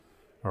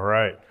All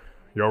right.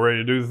 Y'all ready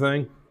to do the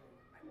thing?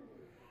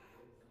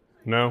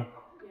 No?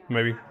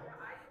 Maybe?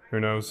 Who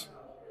knows?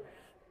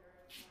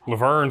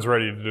 Laverne's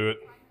ready to do it.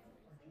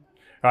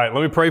 All right,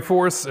 let me pray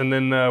for us, and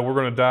then we're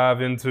going to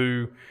dive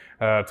into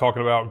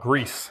talking about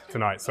Greece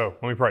tonight. So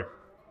let me pray.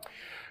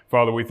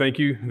 Father, we thank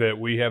you that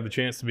we have the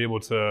chance to be able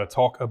to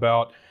talk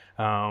about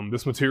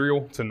this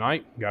material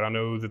tonight. God, I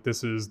know that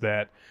this is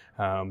that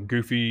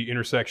goofy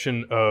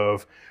intersection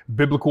of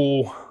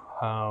biblical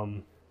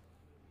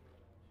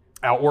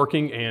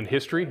outworking and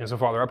history. And so,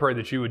 Father, I pray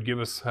that you would give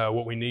us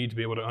what we need to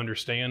be able to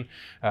understand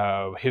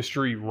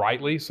history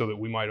rightly so that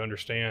we might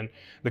understand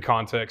the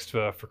context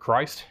for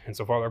Christ. And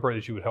so, Father, I pray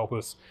that you would help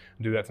us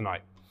do that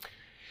tonight.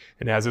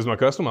 And as is my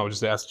custom, I would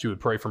just ask that you would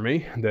pray for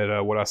me,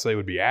 that what I say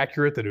would be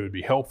accurate, that it would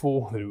be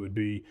helpful, that it would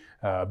be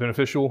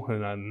beneficial,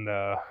 and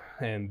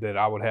that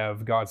I would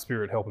have God's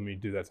Spirit helping me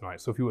do that tonight.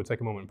 So if you would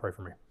take a moment and pray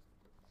for me.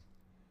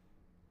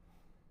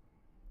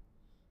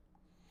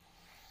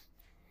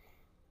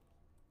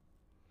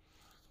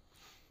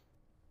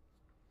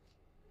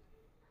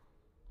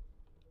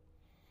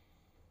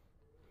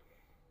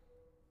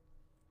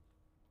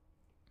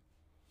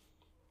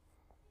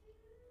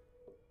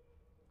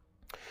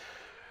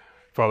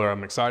 Father,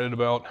 I'm excited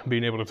about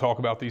being able to talk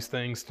about these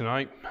things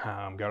tonight.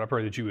 God, I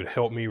pray that you would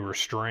help me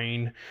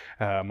restrain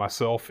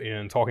myself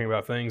in talking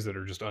about things that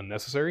are just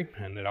unnecessary,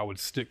 and that I would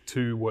stick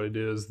to what it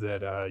is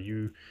that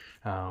you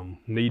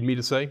need me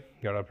to say.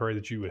 God, I pray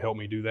that you would help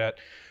me do that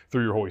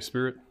through your Holy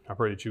Spirit. I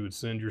pray that you would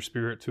send your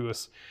Spirit to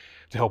us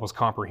to help us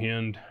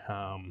comprehend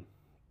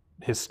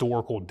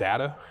historical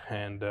data,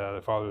 and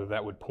Father,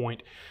 that would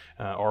point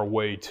our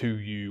way to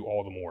you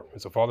all the more.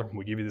 And so, Father,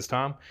 we give you this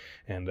time,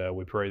 and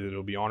we pray that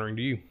it'll be honoring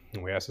to you.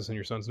 And we ask this in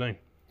your Son's name.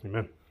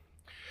 Amen.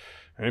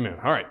 Amen.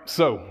 All right,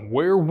 so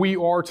where we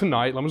are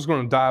tonight, I'm just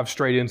going to dive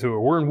straight into it.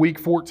 We're in week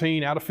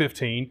 14 out of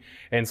 15,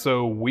 and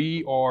so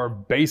we are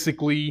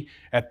basically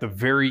at the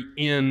very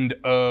end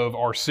of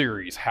our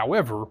series.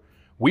 However,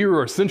 we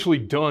are essentially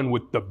done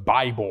with the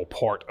Bible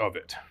part of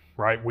it.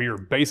 Right? We are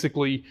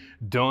basically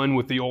done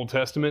with the Old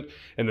Testament,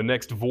 and the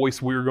next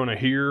voice we're going to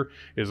hear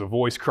is a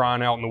voice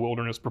crying out in the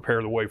wilderness,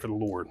 prepare the way for the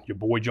Lord, your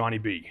boy Johnny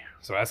B.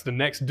 So that's the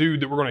next dude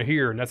that we're going to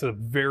hear, and that's the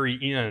very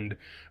end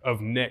of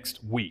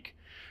next week.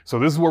 So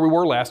this is where we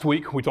were last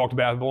week. We talked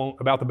about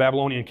the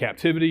Babylonian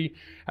captivity,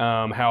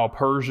 how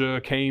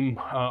Persia came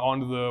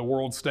onto the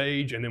world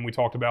stage, and then we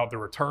talked about the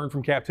return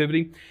from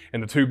captivity.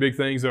 And the two big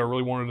things that I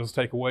really wanted us to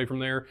take away from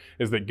there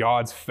is that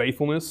God's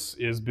faithfulness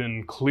has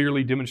been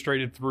clearly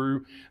demonstrated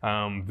through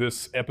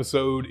this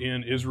episode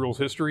in Israel's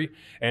history,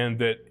 and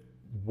that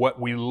what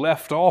we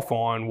left off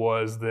on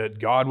was that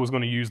God was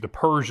going to use the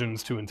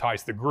Persians to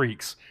entice the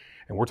Greeks.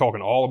 And we're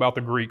talking all about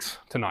the Greeks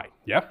tonight.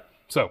 Yeah?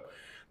 So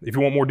if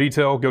you want more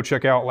detail, go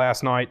check out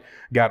last week.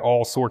 We got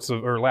all sorts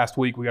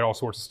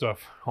of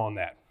stuff on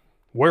that.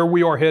 Where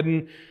we are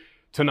heading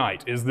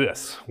tonight is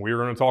this. We're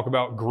going to talk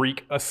about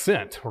Greek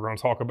ascent. We're going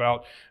to talk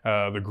about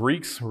the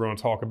Greeks. We're going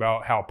to talk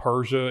about how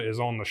Persia is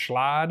on the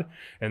slide.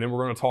 And then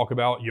we're going to talk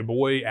about your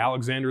boy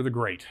Alexander the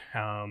Great.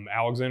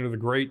 Alexander the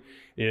Great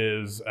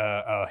is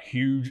a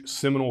huge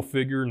seminal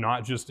figure,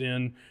 not just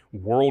in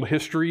world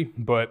history,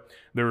 but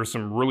there are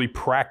some really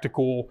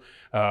practical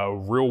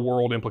real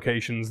world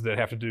implications that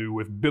have to do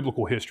with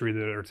biblical history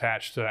that are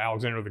attached to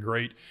Alexander the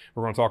Great.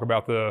 We're going to talk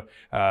about the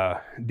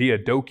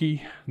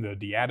Diadochi,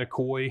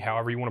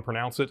 however you want to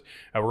pronounce it.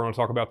 We're going to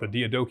talk about the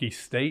Diadochi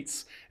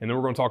states, and then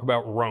we're going to talk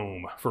about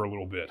Rome for a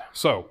little bit.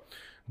 So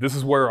this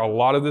is where a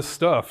lot of this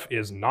stuff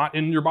is not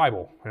in your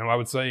Bible. And I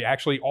would say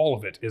actually all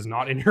of it is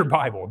not in your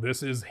Bible.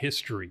 This is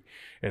history.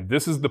 And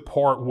this is the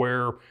part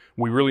where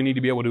we really need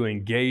to be able to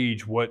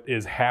engage what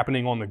is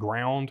happening on the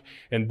ground,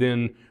 and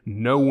then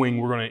knowing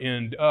we're going to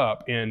end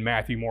up in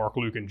Matthew, Mark,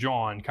 Luke, and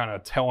John, kind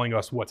of telling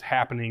us what's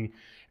happening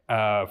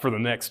for the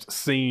next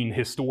scene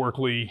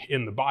historically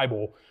in the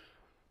Bible.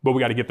 But we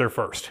got to get there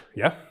first.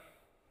 Yeah?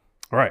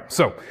 All right.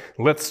 So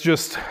let's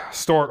just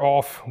start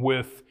off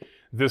with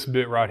this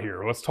bit right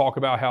here. Let's talk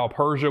about how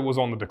Persia was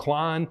on the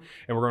decline,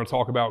 and we're going to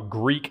talk about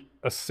Greek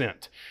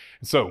ascent.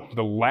 So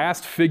the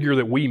last figure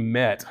that we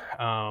met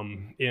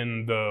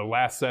in the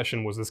last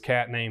session was this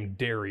cat named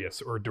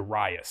Darius, or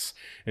Darius.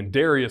 And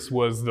Darius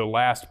was the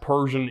last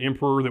Persian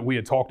emperor that we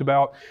had talked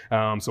about.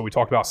 So we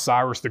talked about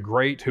Cyrus the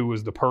Great, who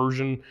was the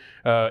Persian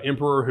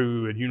emperor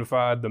who had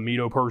unified the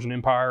Medo-Persian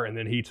Empire, and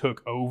then he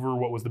took over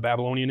what was the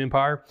Babylonian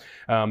Empire.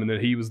 And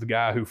then he was the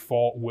guy who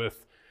fought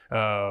with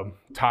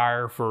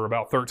Tyre for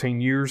about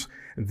 13 years.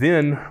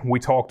 Then we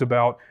talked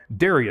about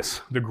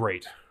Darius the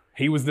Great.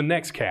 He was the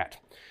next cat.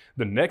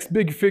 The next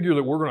big figure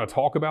that we're going to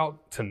talk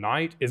about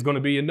tonight is going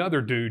to be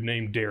another dude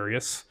named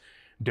Darius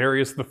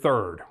III.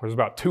 There's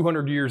about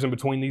 200 years in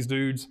between these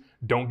dudes.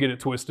 Don't get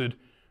it twisted.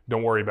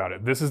 Don't worry about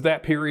it. This is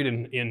that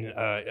period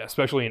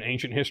especially in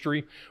ancient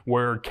history,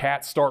 where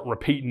cats start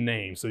repeating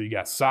names. So you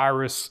got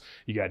Cyrus,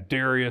 you got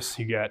Darius,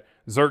 you got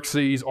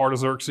Xerxes,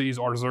 Artaxerxes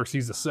II,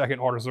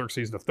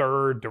 Artaxerxes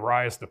III,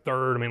 Darius III.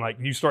 I mean, like,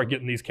 you start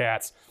getting these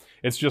cats.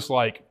 It's just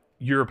like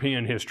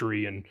European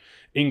history and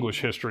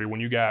English history when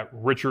you got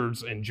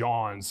Richards and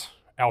Johns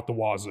out the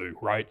wazoo,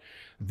 right?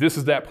 This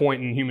is that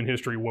point in human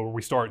history where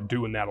we start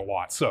doing that a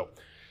lot. So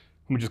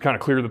let me just kind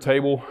of clear the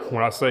table.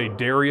 When I say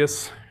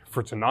Darius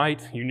for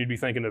tonight, you need to be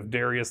thinking of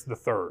Darius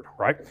III,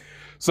 right?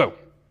 So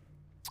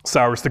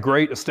Cyrus the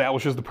Great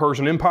establishes the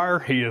Persian Empire.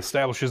 He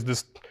establishes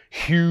this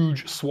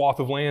huge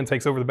swath of land,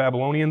 takes over the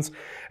Babylonians.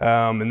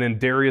 And then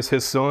Darius,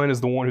 his son, is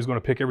the one who's going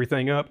to pick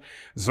everything up.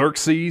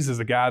 Xerxes is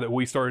the guy that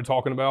we started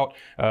talking about.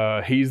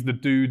 He's the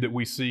dude that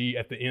we see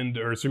at the end,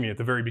 or excuse me, at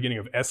the very beginning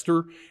of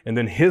Esther. And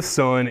then his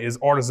son is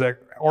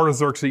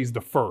Artaxerxes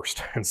I.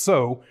 And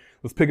so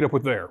let's pick it up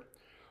with there.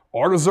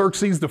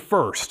 Artaxerxes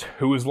I,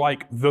 who is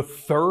like the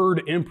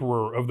third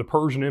emperor of the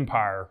Persian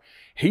Empire,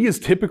 he is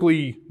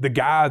typically the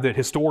guy that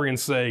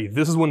historians say,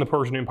 this is when the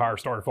Persian Empire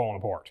started falling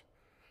apart.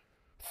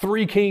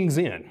 3 kings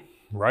in,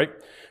 right?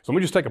 So let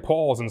me just take a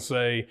pause and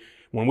say,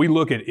 when we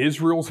look at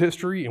Israel's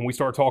history and we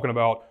start talking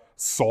about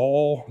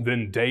Saul,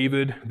 then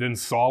David, then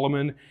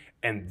Solomon,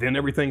 and then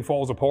everything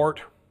falls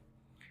apart,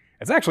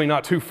 it's actually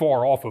not too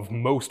far off of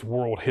most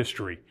world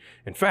history.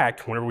 In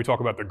fact, whenever we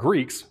talk about the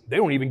Greeks, they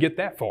don't even get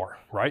that far,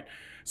 right?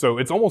 So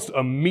it's almost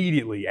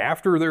immediately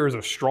after there is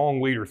a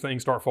strong leader,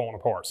 things start falling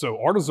apart. So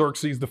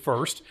Artaxerxes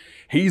I,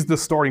 he's the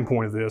starting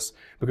point of this,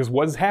 because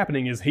what is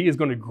happening is he is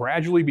going to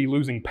gradually be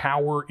losing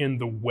power in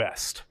the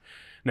West.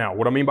 Now,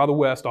 what I mean by the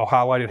West, I'll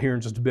highlight it here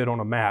in just a bit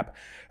on a map.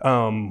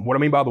 What I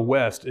mean by the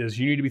West is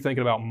you need to be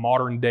thinking about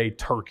modern day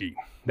Turkey.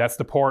 That's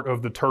the part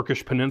of the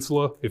Turkish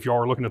peninsula, if y'all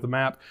are looking at the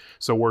map.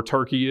 So where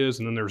Turkey is,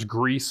 and then there's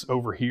Greece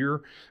over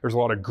here. There's a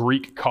lot of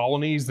Greek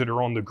colonies that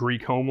are on the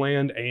Greek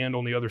homeland and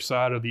on the other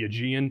side of the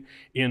Aegean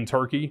in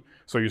Turkey.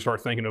 So you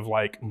start thinking of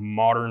like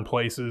modern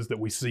places that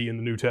we see in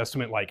the New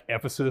Testament, like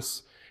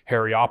Ephesus,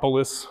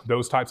 Hierapolis,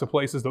 those types of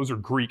places. Those are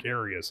Greek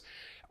areas.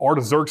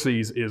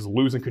 Artaxerxes is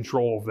losing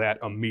control of that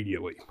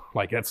immediately.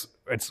 Like it's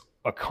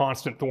a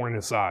constant thorn in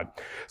his side.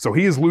 So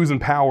he is losing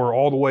power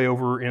all the way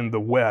over in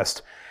the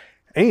West.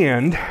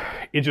 And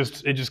it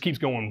just keeps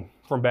going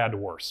from bad to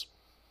worse.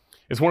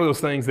 It's one of those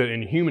things that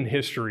in human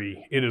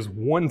history, it is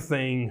one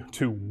thing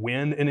to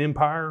win an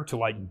empire, to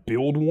like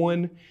build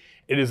one.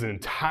 It is an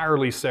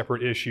entirely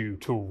separate issue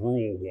to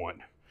rule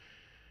one.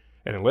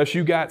 And unless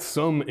you got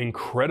some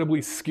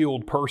incredibly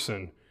skilled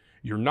person,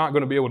 you're not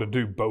going to be able to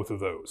do both of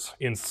those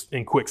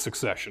in quick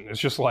succession. It's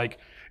just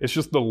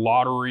the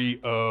lottery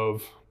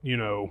of,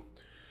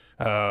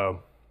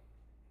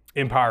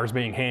 empires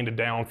being handed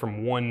down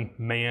from one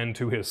man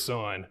to his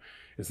son.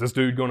 Is this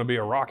dude going to be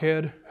a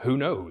rockhead? Who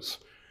knows?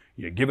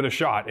 You give it a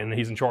shot and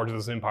he's in charge of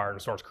this empire and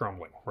it starts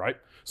crumbling, right?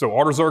 So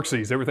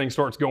Artaxerxes, everything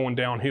starts going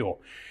downhill.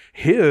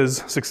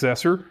 His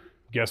successor,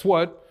 guess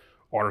what?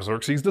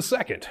 Artaxerxes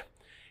II.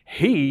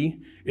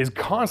 He is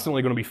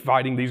constantly going to be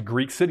fighting these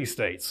Greek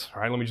city-states.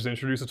 All right, let me just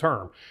introduce a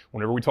term.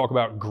 Whenever we talk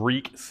about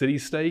Greek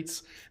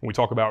city-states and we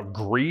talk about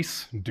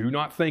Greece, do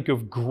not think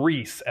of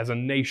Greece as a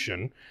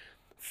nation.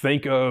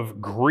 Think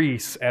of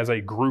Greece as a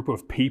group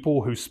of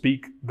people who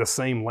speak the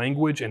same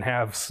language and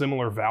have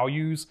similar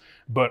values,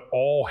 but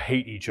all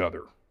hate each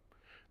other.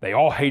 They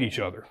all hate each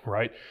other,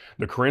 right?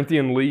 The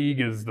Corinthian League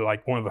is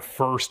like one of the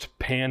first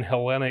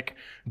pan-Hellenic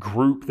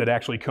group that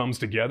actually comes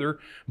together.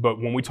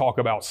 But when we talk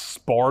about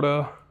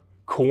Sparta,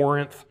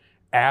 Corinth,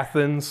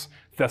 Athens,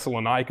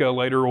 Thessalonica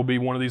later will be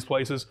one of these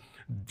places,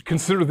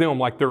 consider them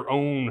like their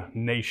own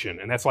nation.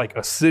 And that's like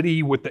a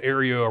city with the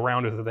area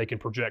around it that they can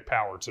project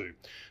power to.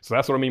 So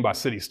that's what I mean by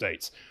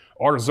city-states.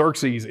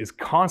 Artaxerxes is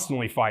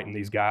constantly fighting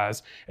these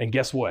guys, and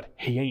guess what?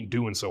 He ain't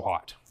doing so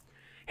hot.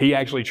 He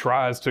actually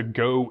tries to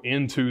go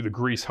into the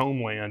Greece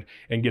homeland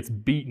and gets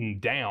beaten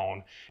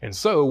down. And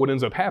so what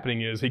ends up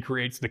happening is he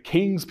creates the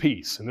King's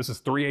Peace, and this is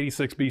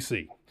 386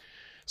 BC.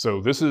 So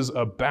this is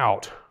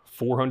about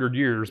 400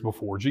 years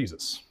before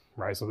Jesus.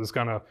 Right? So this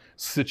kind of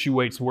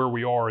situates where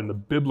we are in the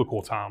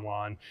biblical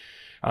timeline.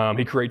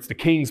 He creates the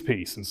King's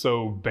Peace. And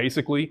so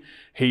basically,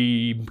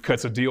 he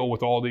cuts a deal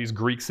with all these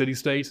Greek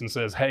city-states and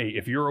says, hey,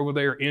 if you're over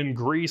there in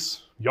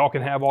Greece, y'all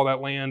can have all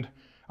that land.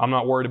 I'm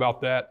not worried about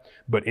that.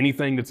 But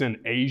anything that's in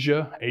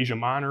Asia, Asia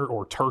Minor,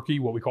 or Turkey,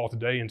 what we call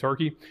today in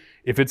Turkey,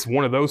 if it's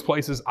one of those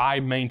places,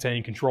 I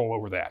maintain control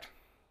over that.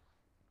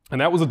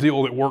 And that was a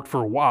deal that worked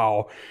for a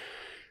while.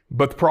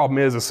 But the problem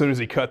is, as soon as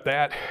he cut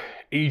that,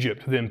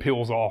 Egypt then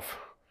peels off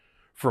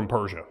from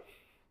Persia.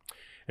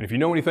 And if you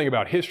know anything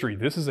about history,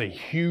 this is a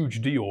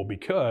huge deal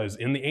because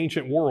in the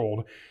ancient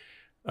world,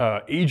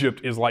 Egypt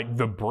is like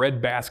the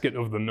breadbasket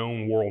of the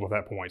known world at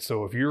that point.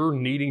 So if you're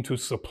needing to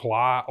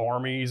supply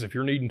armies, if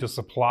you're needing to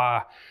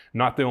supply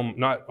not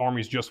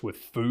armies just with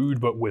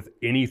food, but with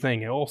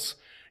anything else,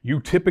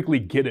 you typically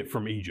get it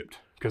from Egypt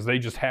because they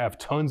just have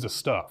tons of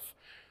stuff.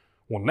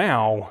 Well,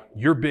 now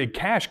your big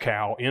cash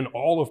cow in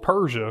all of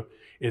Persia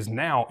is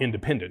now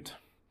independent.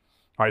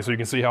 All right, so you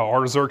can see how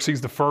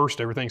Artaxerxes I,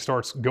 everything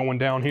starts going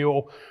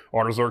downhill.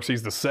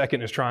 Artaxerxes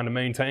II is trying to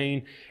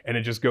maintain, and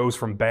it just goes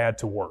from bad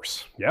to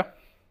worse. Yeah?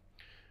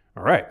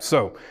 All right,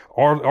 so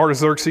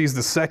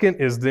Artaxerxes II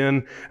is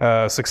then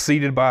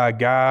succeeded by a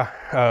guy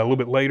a little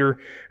bit later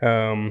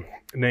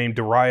named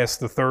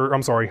Darius III.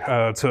 I'm sorry,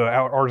 to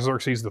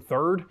Artaxerxes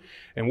III.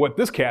 And what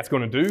this cat's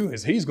going to do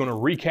is he's going to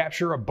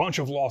recapture a bunch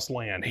of lost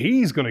land.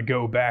 He's going to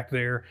go back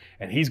there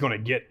and he's going to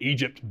get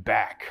Egypt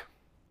back.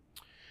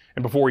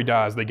 And before he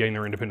dies, they gain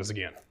their independence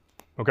again.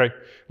 Okay,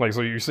 like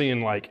so you're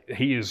seeing like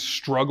he is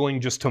struggling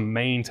just to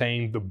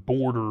maintain the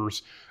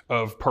borders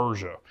of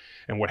Persia.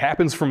 And what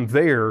happens from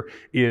there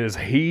is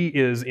he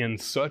is in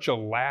such a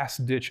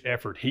last-ditch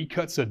effort. He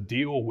cuts a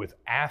deal with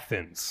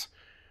Athens,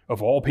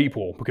 of all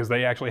people, because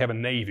they actually have a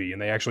navy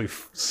and they actually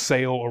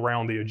sail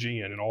around the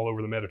Aegean and all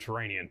over the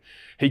Mediterranean.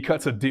 He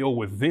cuts a deal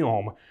with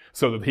them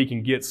so that he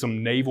can get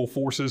some naval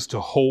forces to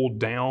hold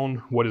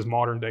down what is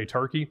modern-day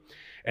Turkey.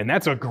 And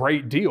that's a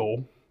great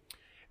deal,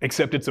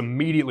 except it's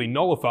immediately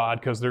nullified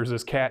because there's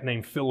this cat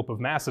named Philip of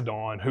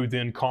Macedon who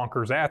then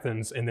conquers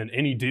Athens, and then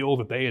any deal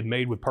that they had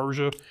made with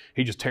Persia,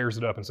 he just tears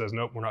it up and says,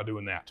 nope, we're not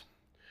doing that.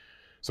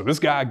 So this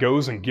guy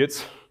goes and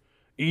gets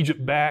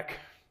Egypt back.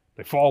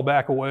 They fall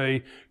back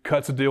away,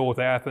 cuts a deal with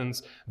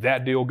Athens.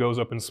 That deal goes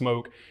up in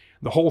smoke.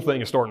 The whole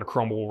thing is starting to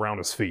crumble around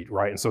his feet,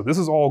 right? And so this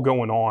is all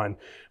going on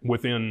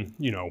within,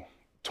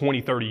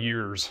 20, 30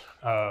 years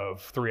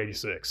of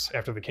 386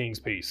 after the King's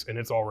Peace, and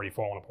it's already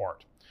fallen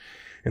apart.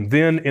 And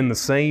then in the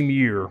same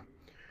year,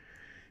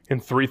 in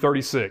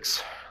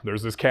 336,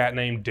 there's this cat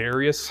named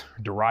Darius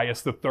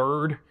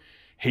III.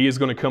 He is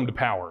going to come to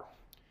power.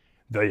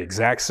 The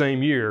exact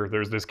same year,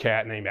 there's this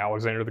cat named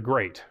Alexander the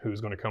Great,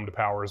 who's going to come to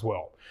power as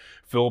well.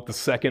 Philip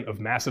II of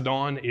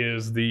Macedon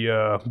is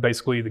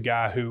basically the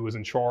guy who was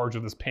in charge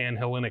of this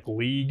Pan-Hellenic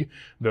League.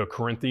 The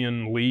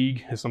Corinthian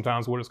League is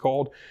sometimes what it's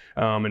called.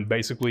 And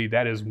basically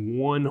that is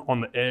one on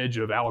the edge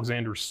of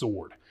Alexander's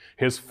sword.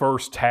 His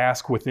first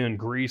task within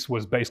Greece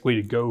was basically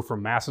to go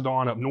from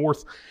Macedon up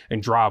north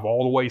and drive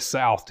all the way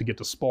south to get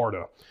to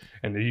Sparta.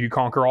 And if you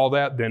conquer all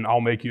that, then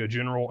I'll make you a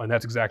general. And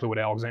that's exactly what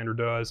Alexander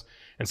does.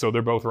 And so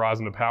they're both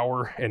rising to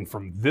power. And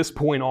from this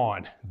point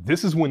on,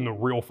 this is when the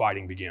real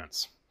fighting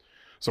begins.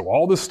 So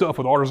all this stuff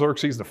with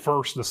Artaxerxes the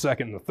first, the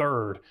second, and the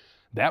third,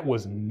 that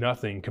was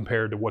nothing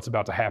compared to what's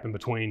about to happen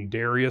between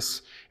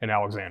Darius and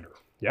Alexander.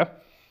 Yeah?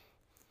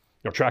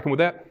 Y'all tracking with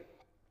that?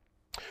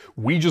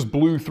 We just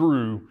blew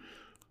through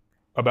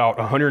about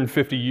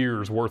 150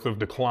 years worth of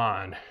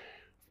decline,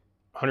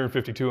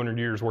 150, 200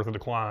 years worth of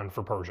decline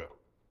for Persia.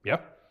 Yeah?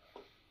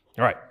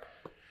 All right.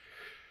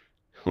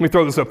 Let me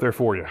throw this up there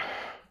for you.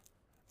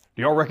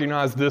 Do y'all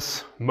recognize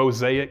this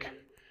mosaic?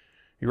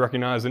 You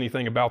recognize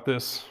anything about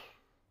this?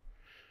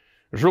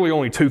 There's really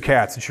only two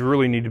cats that you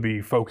really need to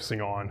be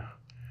focusing on.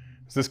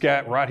 It's this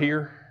cat right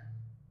here,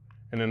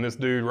 and then this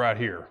dude right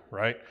here,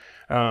 right?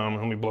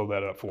 Let me blow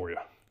that up for you.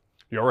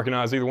 Y'all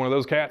recognize either one of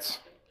those cats?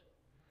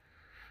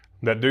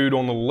 That dude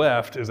on the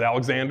left is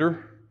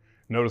Alexander.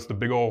 Notice the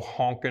big old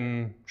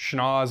honking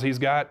schnoz he's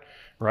got,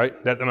 right?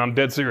 And I'm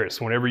dead serious.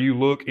 Whenever you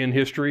look in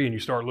history and you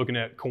start looking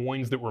at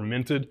coins that were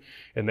minted,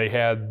 and they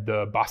had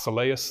the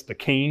Basileus, the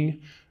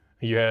king,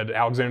 you had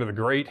Alexander the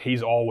Great,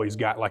 he's always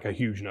got like a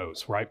huge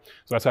nose, right?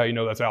 So that's how you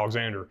know that's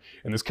Alexander.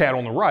 And this cat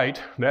on the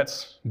right,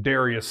 that's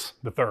Darius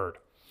III.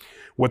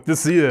 What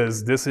this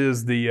is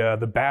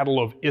the Battle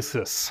of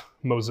Issus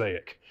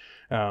mosaic.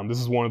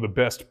 This is one of the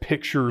best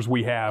pictures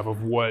we have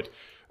of what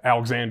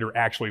Alexander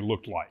actually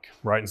looked like,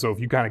 right? And so if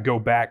you kind of go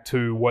back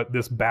to what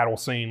this battle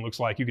scene looks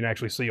like, you can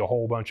actually see a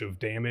whole bunch of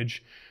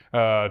damage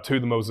to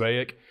the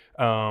mosaic.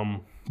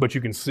 But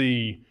you can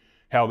see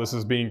how this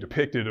is being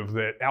depicted of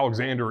that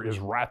Alexander is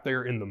right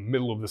there in the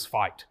middle of this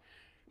fight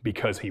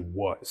because he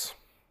was,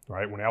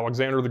 right? When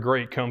Alexander the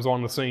Great comes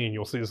on the scene,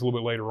 you'll see this a little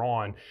bit later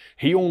on,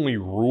 he only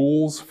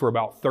rules for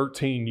about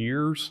 13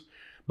 years,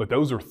 but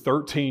those are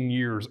 13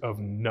 years of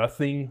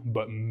nothing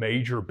but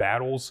major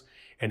battles,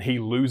 and he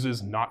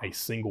loses not a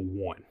single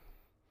one.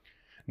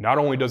 Not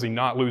only does he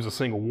not lose a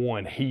single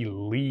one, he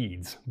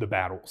leads the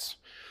battles.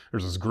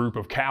 There's this group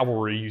of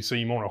cavalry, you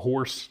see him on a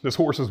horse. This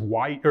horse is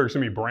white, or it's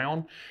gonna be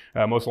brown.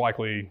 Most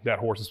likely that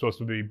horse is supposed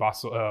to be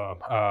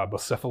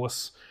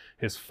Bucephalus,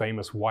 his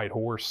famous white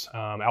horse.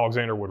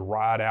 Alexander would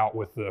ride out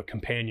with the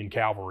companion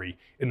cavalry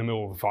in the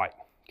middle of the fight,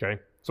 okay?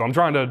 So I'm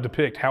trying to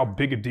depict how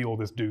big a deal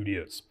this dude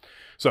is.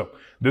 So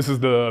this is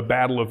the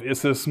Battle of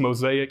Issus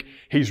mosaic.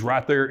 He's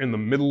right there in the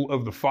middle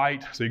of the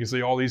fight. So you can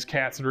see all these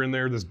cats that are in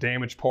there. This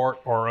damaged part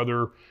are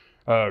other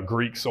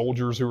Greek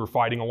soldiers who are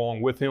fighting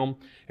along with him.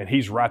 And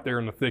he's right there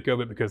in the thick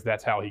of it because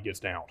that's how he gets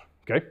down,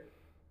 okay?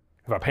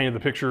 Have I painted the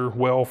picture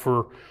well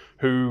for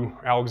who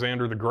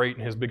Alexander the Great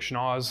and his big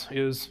schnoz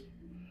is?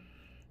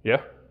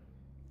 Yeah?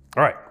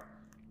 All right,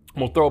 I'm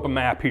gonna throw up a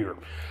map here.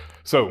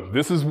 So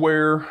this is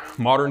where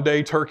modern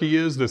day Turkey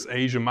is, this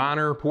Asia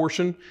Minor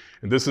portion.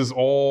 And this is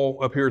all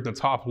up here at the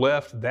top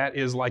left. That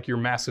is like your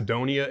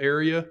Macedonia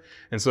area.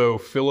 And so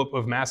Philip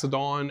of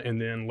Macedon and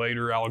then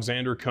later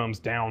Alexander comes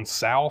down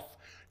south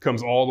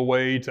comes all the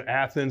way to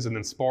Athens, and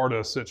then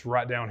Sparta sits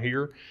right down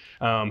here.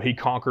 He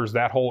conquers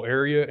that whole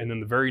area, and then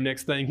the very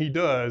next thing he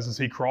does is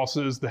he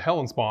crosses the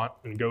Hellespont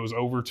and goes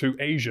over to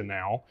Asia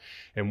now.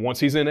 And once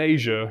he's in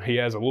Asia, he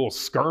has a little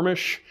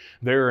skirmish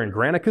there in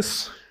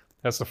Granicus.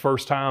 That's the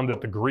first time that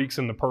the Greeks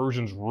and the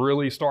Persians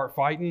really start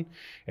fighting,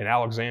 and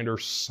Alexander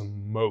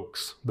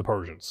smokes the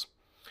Persians.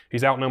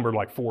 He's outnumbered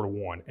like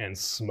 4-1 and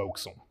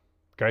smokes them.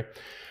 Okay,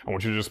 I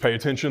want you to just pay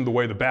attention. The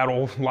way the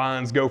battle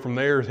lines go from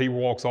there, he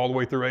walks all the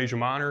way through Asia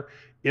Minor.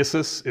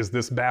 Issus is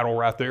this battle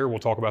right there. We'll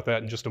talk about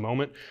that in just a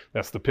moment.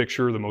 That's the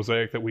picture, the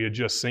mosaic that we had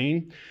just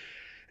seen.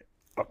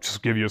 I'll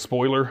just give you a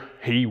spoiler.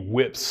 He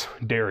whips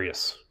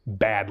Darius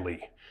badly.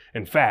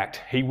 In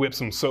fact, he whips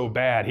him so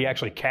bad, he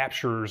actually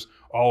captures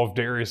all of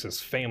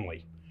Darius's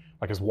family,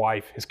 like his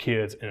wife, his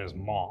kids, and his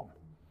mom.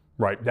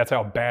 Right, that's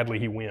how badly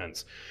he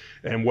wins.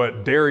 And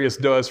what Darius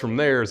does from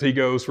there is he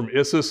goes from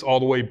Issus all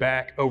the way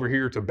back over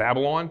here to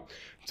Babylon,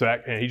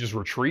 and he just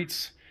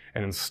retreats.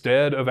 And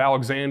instead of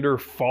Alexander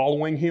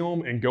following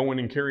him and going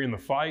and carrying the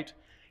fight,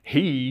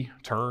 he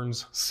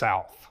turns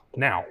south.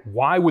 Now,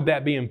 why would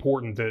that be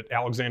important that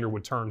Alexander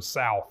would turn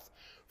south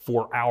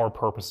for our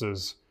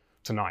purposes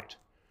tonight?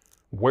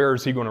 Where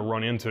is he going to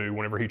run into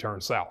whenever he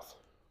turns south?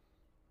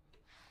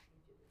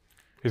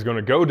 He's going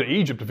to go to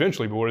Egypt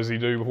eventually, but what does he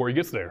do before he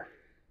gets there?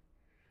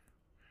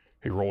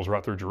 He rolls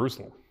right through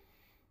Jerusalem.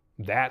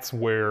 That's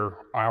where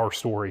our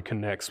story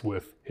connects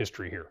with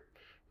history here,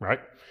 right?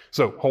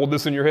 So hold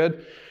this in your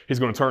head. He's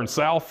going to turn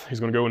south. He's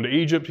going to go into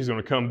Egypt. He's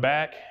going to come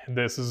back.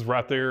 This is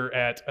right there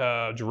at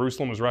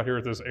Jerusalem, is right here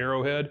at this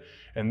arrowhead.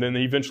 And then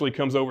he eventually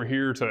comes over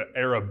here to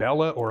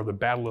Arabella, or the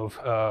Battle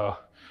of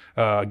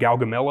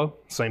Gaugamela,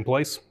 same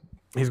place.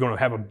 He's going to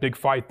have a big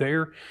fight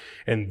there.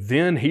 And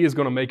then he is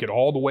going to make it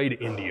all the way to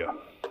India.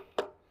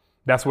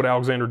 That's what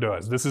Alexander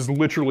does. This is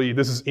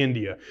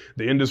India.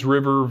 The Indus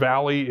River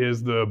Valley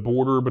is the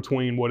border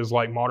between what is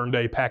like modern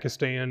day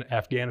Pakistan,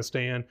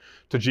 Afghanistan,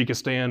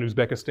 Tajikistan,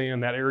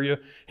 Uzbekistan, that area.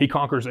 He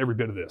conquers every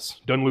bit of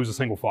this. Doesn't lose a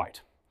single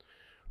fight.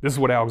 This is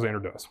what Alexander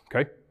does,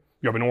 okay?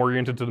 Y'all been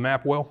oriented to the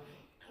map well?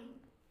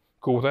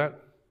 Cool with that?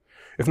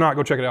 If not,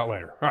 go check it out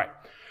later. All right.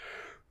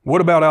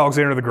 What about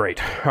Alexander the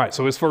Great? All right,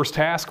 so his first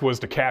task was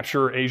to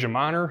capture Asia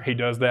Minor. He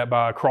does that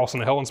by crossing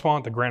the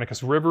Hellespont, the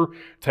Granicus River,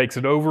 takes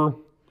it over.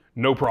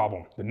 No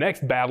problem. The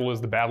next battle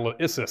is the Battle of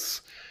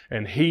Issus,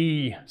 and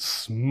he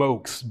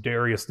smokes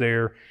Darius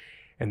there.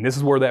 And this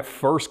is where that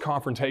first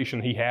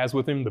confrontation he has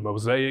with him, the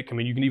mosaic. I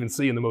mean, you can even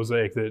see in the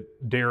mosaic that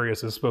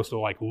Darius is supposed to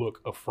like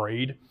look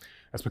afraid.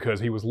 That's because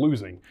he was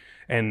losing.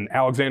 And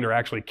Alexander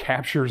actually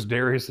captures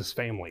Darius's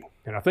family.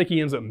 And I think he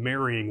ends up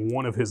marrying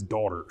one of his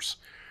daughters.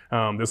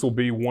 This will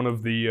be one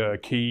of the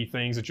key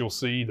things that you'll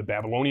see. The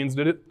Babylonians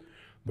did it,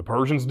 the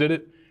Persians did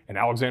it, and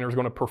Alexander is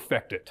going to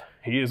perfect it.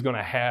 He is going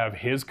to have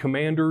his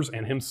commanders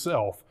and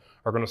himself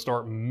are going to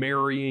start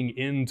marrying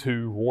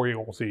into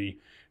royalty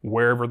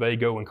wherever they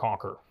go and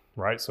conquer,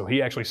 right? So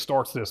he actually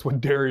starts this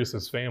with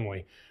Darius's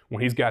family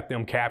when he's got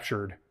them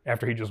captured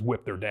after he just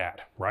whipped their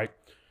dad, right?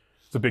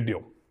 It's a big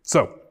deal.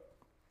 So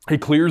he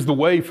clears the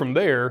way from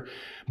there,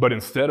 but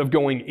instead of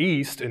going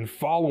east and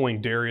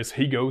following Darius,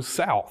 he goes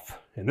south.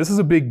 And this is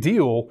a big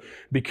deal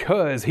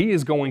because he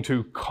is going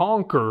to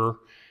conquer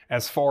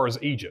as far as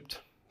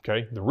Egypt.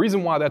 Okay, the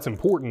reason why that's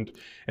important,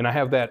 and I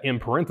have that in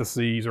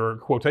parentheses or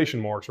quotation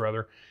marks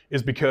rather,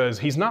 is because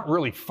he's not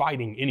really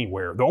fighting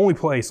anywhere. The only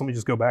place, let me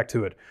just go back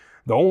to it,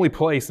 the only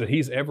place that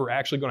he's ever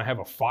actually going to have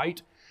a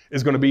fight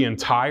is going to be in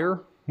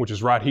Tyre, which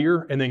is right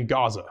here, and then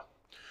Gaza.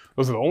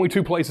 Those are the only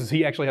two places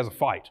he actually has a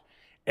fight.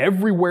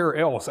 Everywhere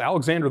else,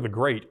 Alexander the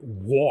Great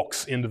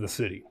walks into the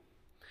city.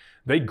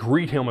 They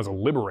greet him as a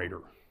liberator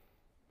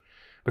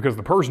because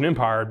the Persian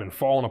Empire had been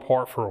falling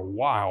apart for a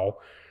while.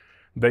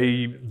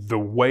 The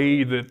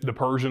way that the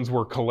Persians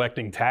were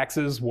collecting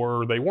taxes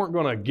were they weren't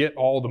going to get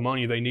all the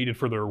money they needed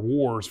for their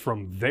wars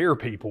from their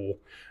people.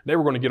 They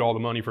were going to get all the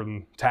money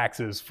from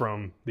taxes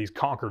from these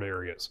conquered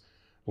areas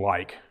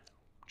like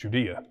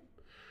Judea,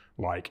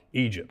 like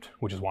Egypt,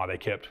 which is why they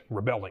kept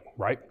rebelling,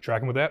 right?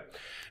 Tracking with that?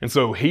 And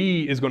so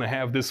he is going to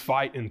have this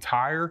fight in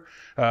Tyre.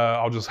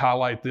 I'll just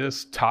highlight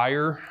this.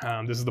 Tyre,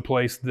 this is the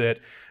place that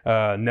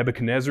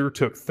Nebuchadnezzar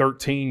took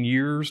 13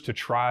 years to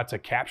try to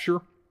capture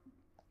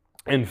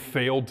and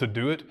failed to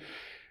do it.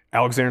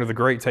 Alexander the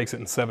Great takes it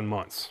in 7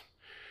 months.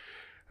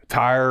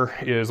 Tyre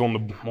is on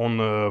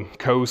the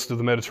coast of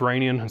the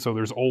Mediterranean, and so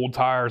there's old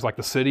Tyre, like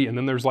the city, and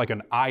then there's like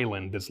an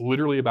island that's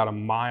literally about a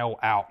mile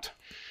out.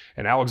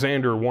 And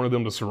Alexander wanted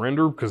them to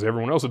surrender because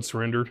everyone else had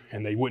surrendered,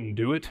 and they wouldn't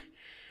do it.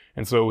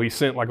 And so he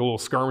sent like a little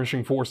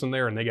skirmishing force in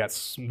there, and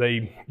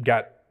they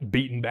got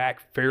beaten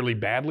back fairly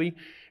badly.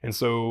 And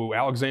so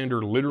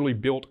Alexander literally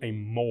built a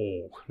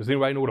mole. Does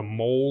anybody know what a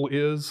mole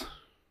is?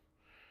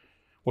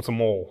 What's a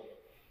mole?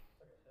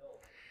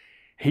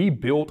 He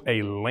built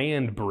a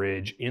land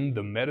bridge in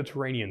the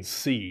Mediterranean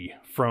Sea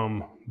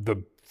from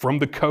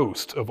the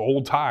coast of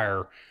Old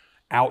Tyre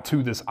out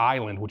to this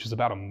island, which is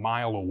about a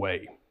mile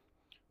away,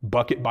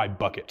 bucket by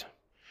bucket.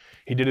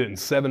 He did it in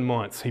 7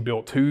 months. He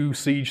built 2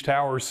 siege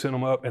towers, sent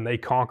them up, and they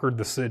conquered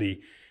the city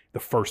the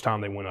first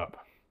time they went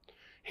up.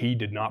 He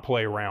did not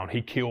play around.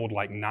 He killed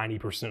like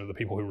 90% of the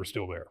people who were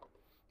still there,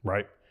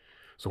 right?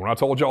 So when I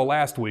told y'all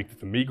last week that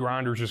the meat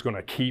grinder is just going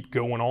to keep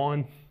going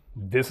on,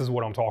 this is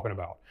what I'm talking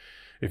about.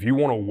 If you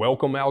want to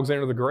welcome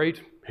Alexander the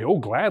Great, he'll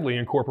gladly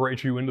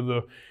incorporate you into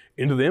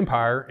the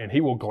empire, and he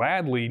will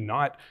gladly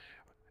not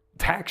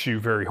tax you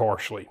very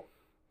harshly.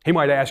 He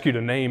might ask you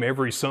to name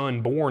every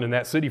son born in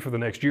that city for the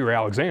next year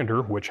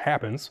Alexander, which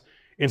happens.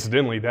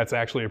 Incidentally, that's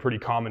actually a pretty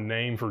common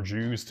name for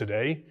Jews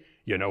today.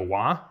 You know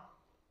why?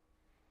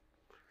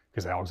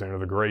 Because Alexander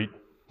the Great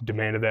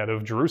demanded that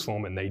of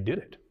Jerusalem, and they did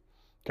it.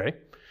 Okay?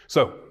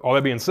 So, all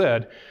that being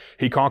said,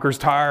 he conquers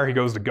Tyre, he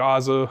goes to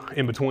Gaza.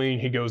 In between,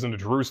 he goes into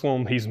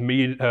Jerusalem. He's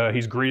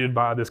greeted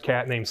by this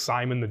cat named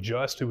Simon the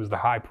Just, who was the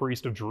high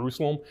priest of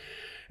Jerusalem,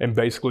 and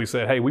basically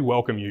said, hey, we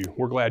welcome you.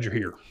 We're glad you're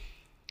here.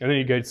 And then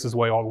he gets his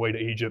way all the way to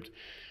Egypt.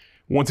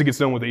 Once he gets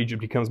done with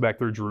Egypt, he comes back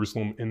through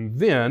Jerusalem, and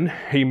then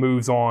he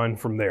moves on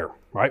from there,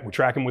 right? We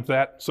tracking with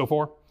that so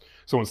far?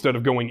 So instead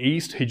of going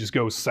east, he just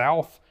goes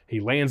south. He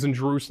lands in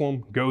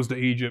Jerusalem, goes to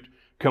Egypt,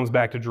 comes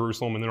back to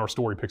Jerusalem, and then our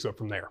story picks up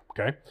from there,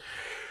 okay?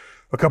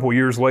 A couple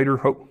years later,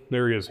 oh,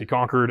 there he is. He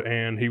conquered,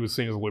 and he was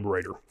seen as a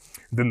liberator.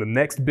 Then the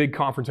next big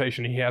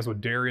confrontation he has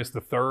with Darius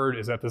III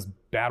is at this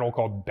battle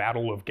called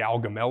Battle of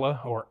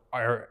Gaugamela, or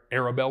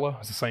Arabella.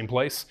 It's the same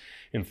place,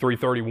 in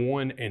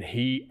 331, and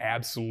he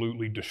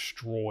absolutely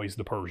destroys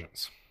the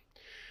Persians.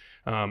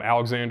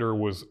 Alexander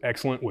was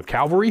excellent with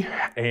cavalry,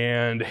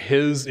 and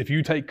if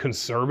you take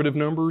conservative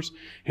numbers,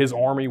 his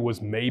army was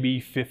maybe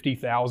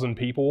 50,000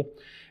 people,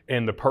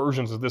 and the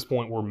Persians at this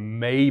point were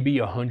maybe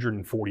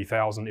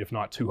 140,000, if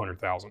not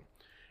 200,000.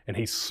 And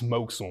he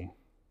smokes them,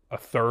 a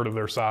third of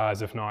their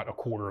size, if not a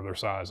quarter of their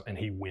size, and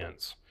he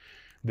wins.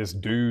 This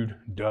dude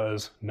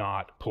does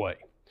not play.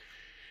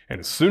 And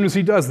as soon as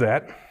he does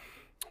that,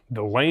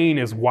 the lane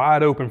is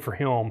wide open for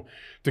him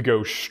to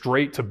go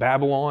straight to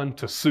Babylon,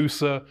 to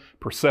Susa,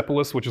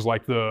 Persepolis, which is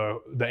like the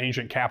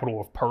ancient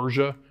capital of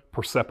Persia.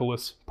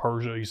 Persepolis,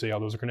 Persia, you see how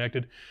those are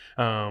connected?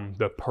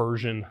 The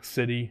Persian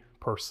city,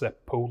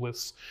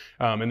 Persepolis.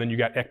 And then you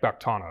got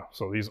Ecbatana.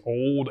 So these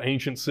old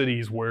ancient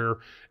cities where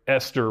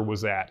Esther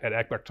was at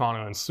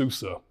Ecbatana and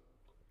Susa.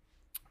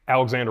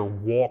 Alexander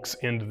walks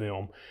into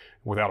them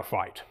without a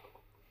fight.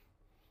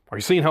 Are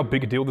you seeing how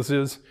big a deal this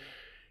is?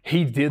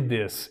 He did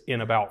this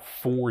in about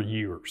 4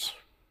 years,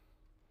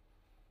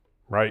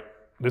 right?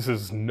 This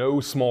is no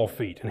small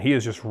feat, and he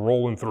is just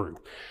rolling through.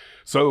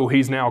 So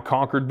he's now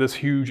conquered this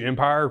huge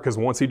empire, because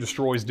once he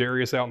destroys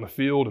Darius out in the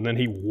field, and then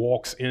he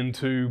walks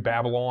into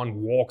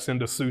Babylon, walks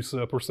into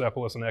Susa,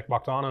 Persepolis, and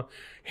Ecbatana,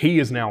 he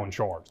is now in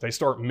charge. They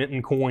start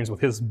minting coins with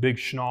his big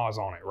schnoz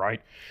on it,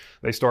 right?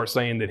 They start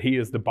saying that he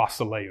is the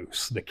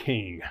Basileus, the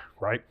king,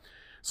 right?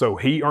 So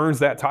he earns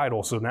that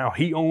title. So now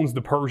he owns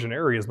the Persian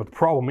areas. But the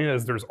problem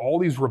is there's all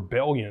these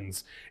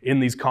rebellions in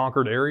these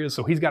conquered areas.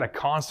 So he's got to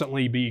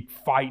constantly be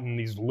fighting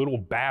these little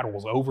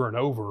battles over and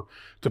over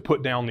to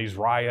put down these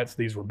riots,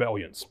 these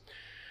rebellions.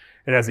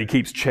 And as he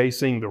keeps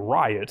chasing the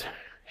riot,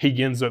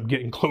 he ends up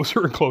getting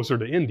closer and closer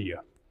to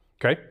India.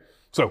 Okay?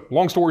 So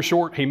long story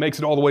short, he makes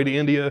it all the way to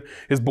India.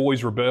 His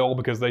boys rebel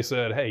because they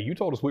said, hey, you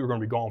told us we were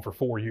going to be gone for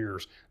 4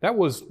 years. That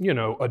was,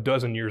 a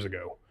dozen years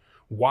ago.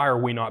 Why are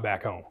we not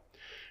back home?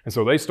 And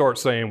so they start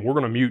saying, we're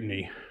going to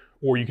mutiny,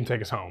 or you can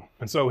take us home.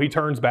 And so he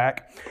turns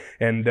back,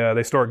 and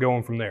they start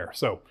going from there.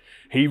 So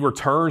he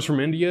returns from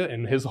India,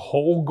 and his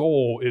whole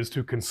goal is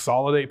to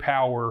consolidate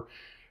power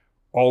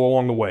all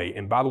along the way.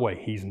 And by the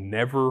way, he's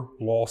never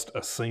lost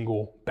a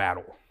single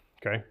battle,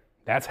 okay?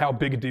 That's how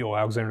big a deal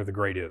Alexander the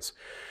Great is.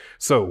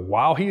 So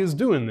while he is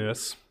doing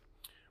this,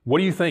 what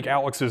do you think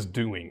Alex is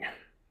doing?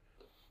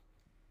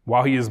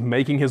 While he is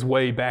making his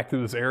way back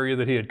through this area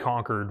that he had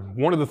conquered,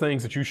 one of the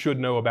things that you should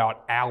know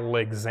about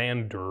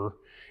Alexander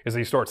is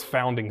he starts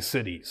founding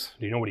cities.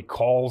 Do you know what he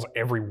calls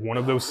every one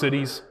of those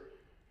cities?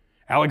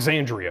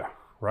 Alexandria,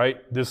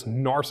 right? This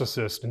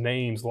narcissist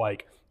names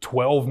like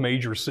 12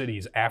 major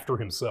cities after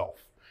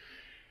himself.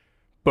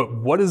 But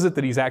what is it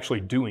that he's actually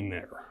doing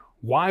there?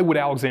 Why would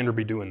Alexander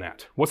be doing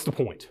that? What's the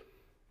point?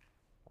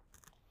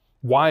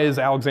 Why is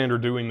Alexander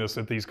doing this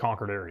at these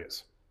conquered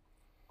areas?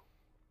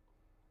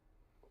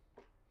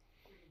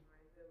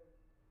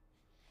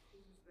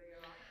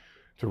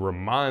 To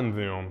remind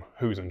them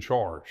who's in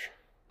charge,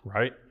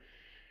 right?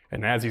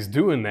 And as he's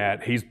doing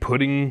that, he's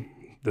putting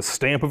the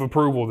stamp of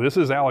approval. This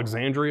is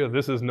Alexandria.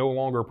 This is no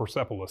longer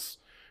Persepolis,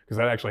 because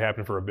that actually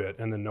happened for a bit,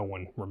 and then no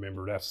one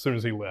remembered. As soon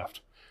as he left,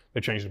 they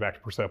changed it back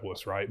to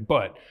Persepolis, right?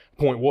 But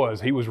the point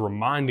was, he was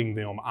reminding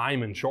them,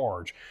 I'm in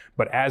charge.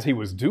 But as he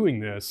was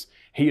doing this,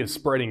 he is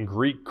spreading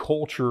Greek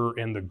culture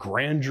and the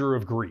grandeur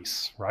of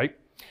Greece, right?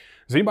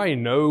 Does anybody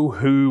know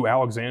who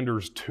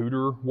Alexander's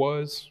tutor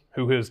was?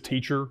 Who his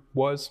teacher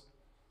was?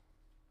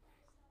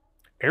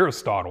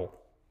 Aristotle,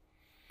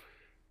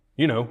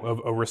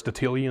 of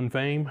Aristotelian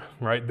fame,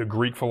 right? The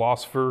Greek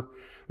philosopher.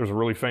 There's a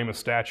really famous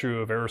statue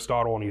of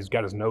Aristotle, and he's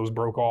got his nose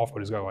broke off, but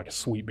he's got like a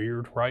sweet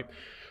beard, right?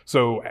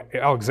 So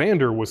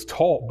Alexander was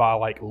taught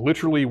by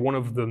literally one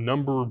of the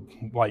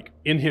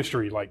in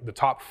history, the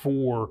top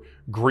 4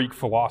 Greek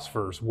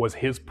philosophers was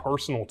his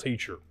personal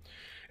teacher.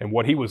 And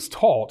what he was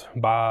taught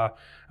by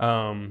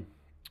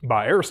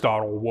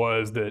Aristotle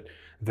was that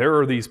there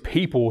are these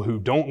people who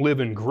don't live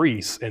in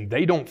Greece and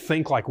they don't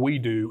think like we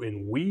do,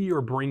 and we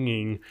are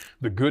bringing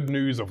the good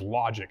news of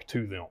logic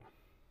to them.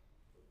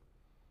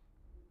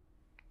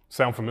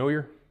 Sound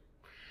familiar?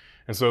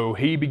 And so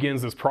he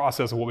begins this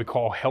process of what we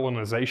call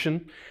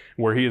Hellenization,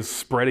 where he is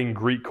spreading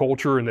Greek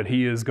culture, and that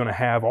he is going to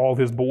have all of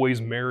his boys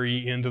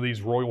marry into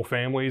these royal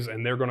families,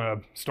 and they're going to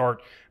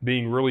start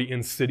being really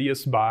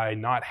insidious by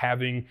not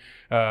having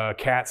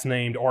cats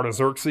named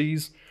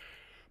Artaxerxes,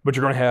 but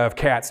you're going to have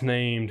cats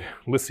named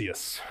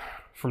Lysias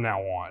from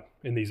now on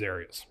in these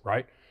areas,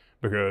 right?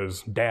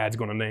 Because dad's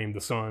going to name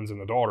the sons and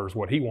the daughters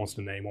what he wants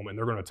to name them, and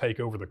they're going to take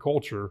over the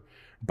culture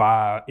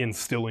by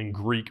instilling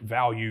Greek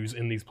values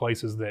in these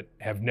places that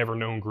have never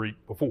known Greek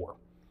before.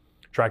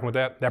 Tracking with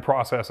that? That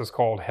process is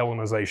called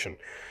Hellenization.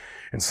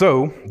 And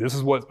so this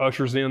is what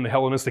ushers in the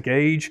Hellenistic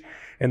age.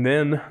 And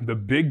then the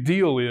big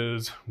deal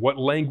is, what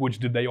language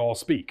did they all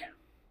speak?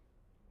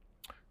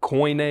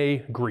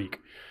 Koine Greek.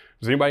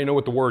 Does anybody know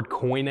what the word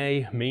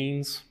koine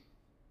means?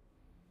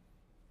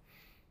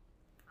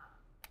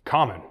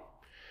 Common.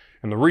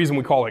 And the reason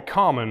we call it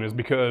common is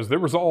because there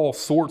was all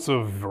sorts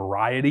of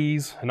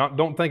varieties. And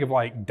don't think of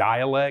like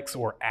dialects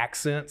or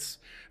accents.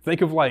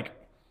 Think of like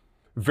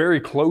very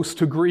close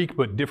to Greek,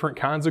 but different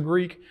kinds of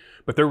Greek.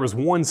 But there was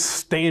one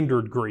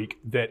standard Greek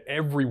that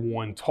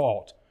everyone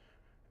taught,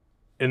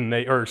 and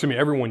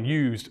everyone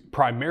used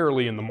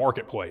primarily in the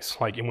marketplace,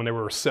 like when they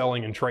were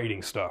selling and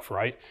trading stuff,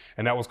 right?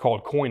 And that was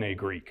called Koine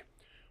Greek.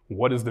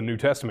 What is the New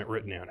Testament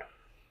written in?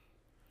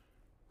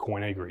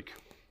 Koine Greek.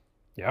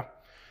 Yeah?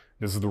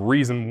 This is the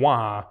reason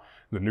why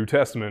the New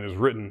Testament is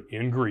written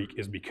in Greek,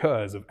 is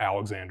because of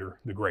Alexander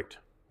the Great.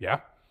 Yeah?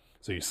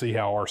 So you see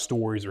how our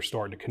stories are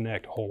starting to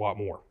connect a whole lot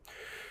more.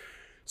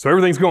 So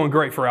everything's going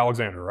great for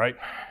Alexander, right?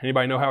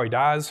 Anybody know how he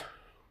dies?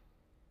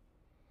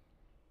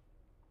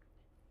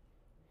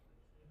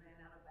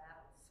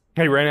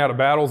 He ran out of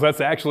battles.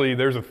 That's actually,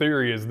 there's a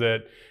theory is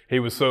that he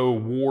was so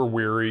war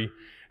weary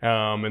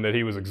and that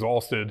he was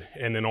exhausted,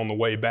 and then on the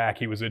way back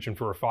he was itching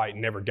for a fight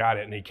and never got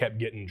it, and he kept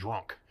getting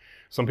drunk.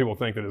 Some people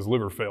think that his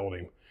liver failed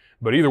him.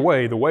 But either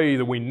way, the way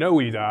that we know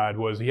he died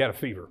was he had a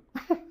fever.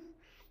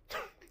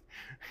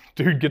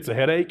 Dude gets a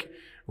headache,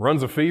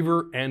 runs a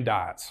fever, and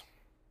dies.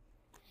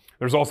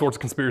 There's all sorts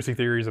of conspiracy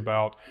theories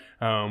about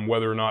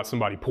whether or not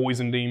somebody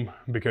poisoned him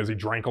because he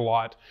drank a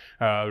lot.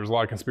 There's a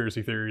lot of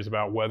conspiracy theories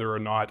about whether or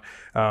not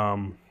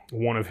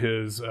one of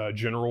his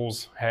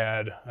generals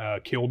had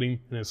killed him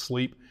in his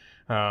sleep,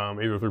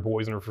 either through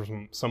poison or for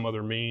some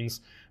other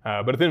means.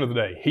 But at the end of the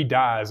day, he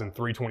dies in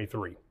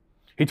 323.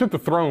 He took the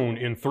throne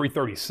in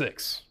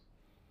 336.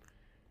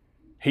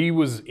 He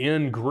was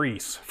in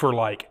Greece for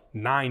like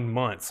 9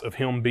 months of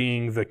him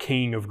being the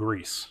king of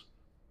Greece.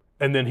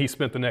 And then he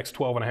spent the next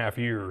 12 and a half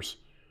years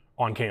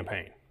on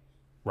campaign,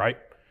 right?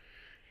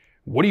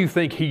 What do you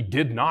think he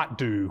did not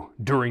do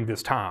during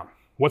this time?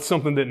 What's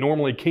something that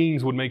normally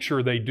kings would make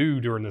sure they do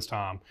during this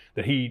time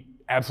that he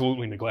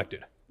absolutely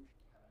neglected?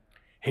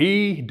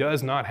 He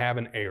does not have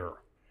an heir.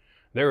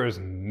 There is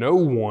no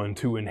one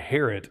to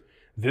inherit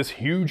this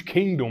huge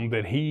kingdom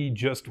that he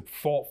just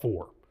fought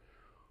for.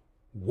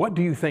 What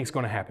do you think is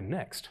going to happen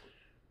next?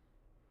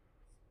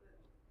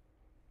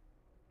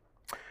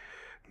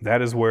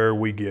 That is where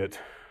we get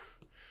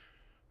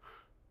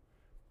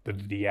the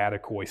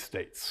Diadochoi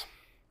states.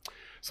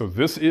 So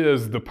this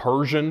is the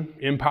Persian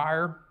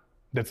Empire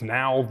that's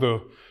now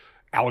the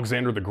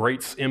Alexander the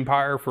Great's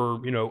empire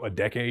for, a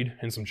decade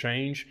and some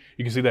change.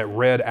 You can see that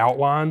red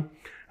outline.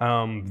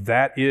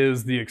 That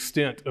is the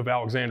extent of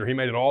Alexander. He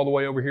made it all the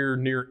way over here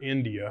near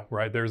India,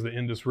 right? There's the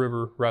Indus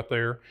River right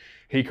there.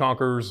 He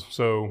conquers,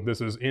 so this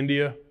is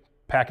India,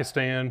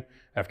 Pakistan,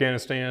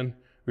 Afghanistan,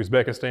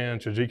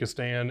 Uzbekistan,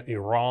 Tajikistan,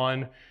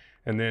 Iran,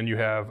 and then you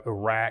have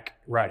Iraq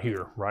right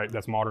here, right?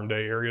 That's modern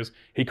day areas.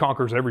 He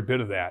conquers every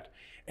bit of that.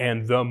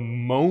 And the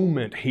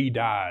moment he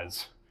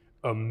dies,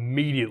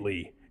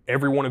 immediately,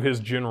 every one of his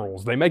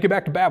generals, they make it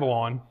back to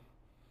Babylon.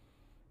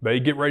 They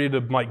get ready to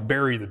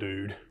bury the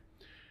dude.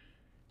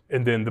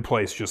 And then the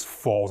place just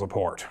falls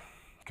apart,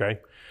 okay?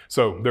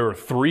 So there are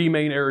 3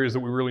 main areas that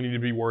we really need to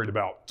be worried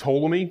about.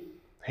 Ptolemy,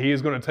 he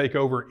is going to take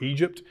over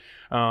Egypt.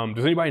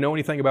 Does anybody know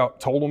anything about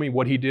Ptolemy,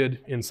 what he did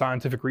in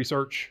scientific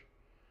research?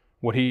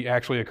 What he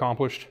actually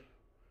accomplished?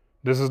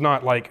 This is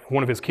not like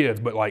one of his kids,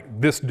 but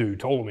like this dude,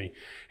 Ptolemy.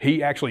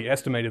 He actually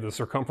estimated the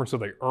circumference of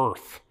the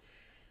earth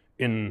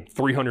in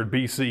 300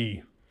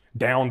 BC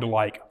down to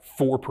like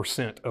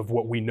 4% of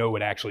what we know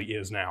it actually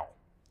is now.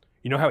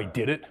 You know how he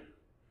did it?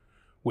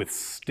 With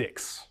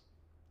sticks.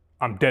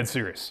 I'm dead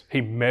serious.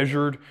 He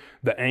measured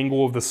the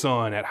angle of the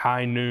sun at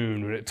high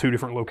noon at 2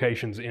 different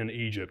locations in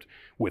Egypt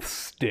with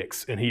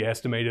sticks, and he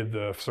estimated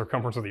the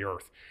circumference of the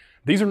earth.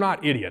 These are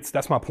not idiots.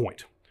 That's my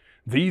point.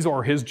 These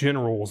are his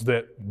generals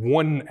that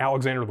won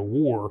Alexander the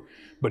war,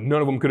 but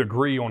none of them could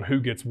agree on who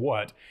gets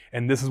what,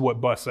 and this is what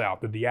busts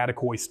out, the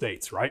Diadochoi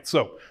states, right?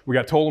 So we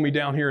got Ptolemy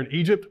down here in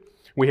Egypt.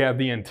 We have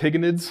the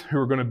Antigonids, who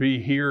are going to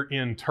be here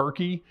in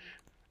Turkey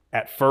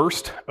at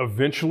first.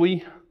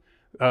 Eventually,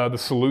 The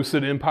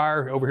Seleucid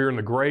Empire over here in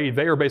the gray,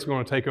 they are basically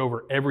going to take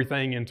over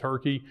everything in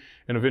Turkey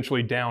and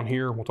eventually down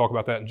here. We'll talk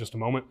about that in just a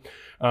moment.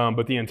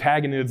 But the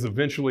Antagonids,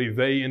 eventually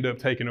they end up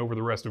taking over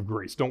the rest of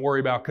Greece. Don't worry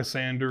about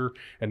Cassander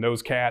and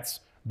those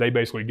cats. They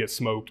basically get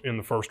smoked in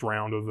the first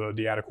round of the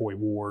Diadochoi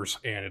Wars,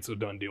 and it's a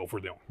done deal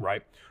for them,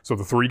 right? So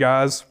the three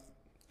guys,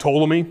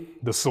 Ptolemy,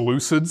 the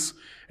Seleucids,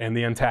 and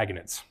the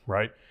Antagonids,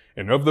 right?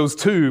 And of those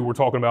two, we're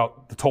talking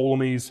about the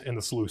Ptolemies and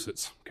the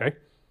Seleucids, okay?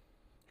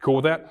 Cool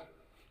with that?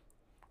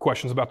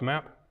 Questions about the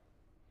map?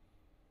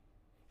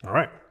 All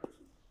right.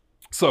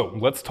 So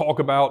let's talk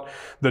about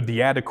the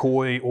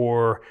Diadochoi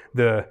or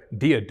the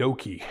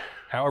Diadochi,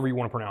 however you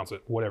want to pronounce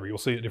it, whatever. You'll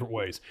see it different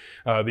ways.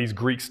 These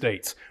Greek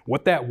states.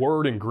 What that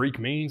word in Greek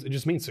means, it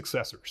just means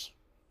successors.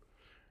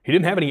 He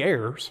didn't have any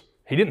heirs.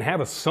 He didn't have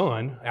a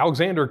son.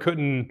 Alexander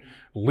couldn't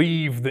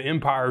leave the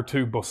empire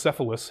to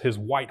Bucephalus, his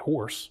white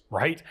horse,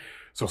 right?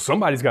 So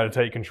somebody's got to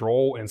take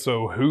control. And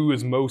so who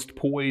is most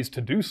poised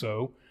to do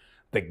so?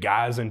 The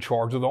guys in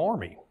charge of the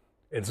army.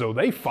 And so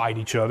they fight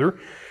each other,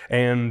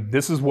 and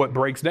this is what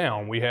breaks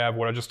down. We have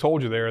what I just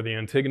told you there. The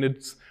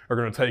Antagonids are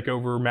going to take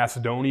over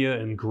Macedonia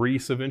and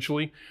Greece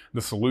eventually. The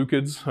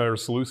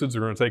Seleucids are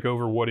going to take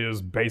over what is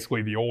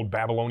basically the old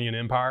Babylonian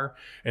Empire,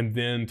 and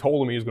then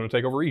Ptolemy is going to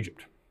take over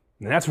Egypt.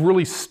 And that's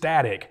really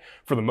static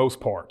for the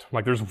most part.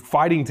 Like there's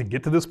fighting to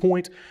get to this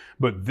point,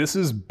 but this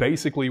is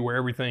basically where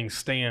everything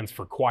stands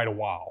for quite a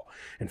while.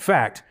 In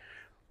fact,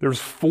 there's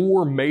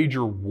 4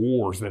 major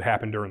wars that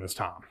happened during this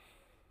time.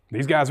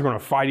 These guys are going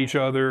to fight each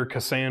other.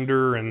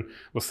 Cassander and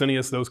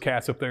Licinius, those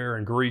cats up there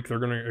in Greece, they're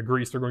going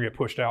to get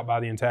pushed out by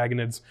the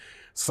Antagonids.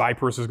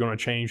 Cyprus is going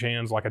to change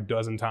hands like a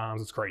dozen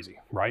times. It's crazy,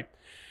 right?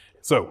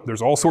 So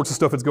there's all sorts of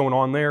stuff that's going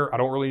on there. I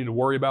don't really need to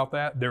worry about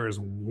that. There is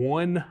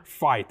one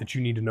fight that you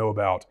need to know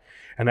about,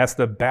 and that's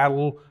the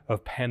Battle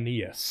of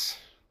Paneas,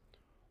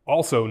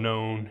 also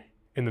known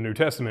in the New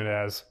Testament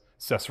as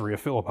Caesarea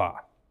Philippi.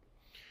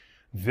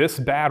 This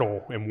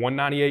battle in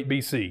 198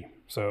 BC,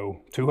 so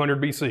 200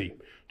 BC,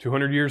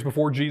 200 years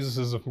before Jesus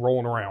is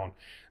rolling around,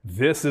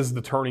 this is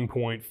the turning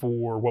point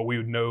for what we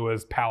would know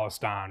as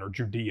Palestine or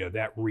Judea,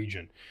 that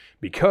region,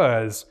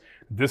 because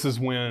this is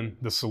when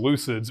the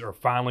Seleucids are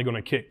finally going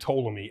to kick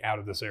Ptolemy out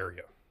of this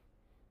area,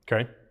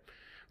 okay?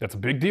 That's a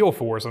big deal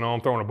for us. I know I'm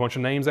throwing a bunch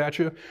of names at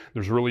you.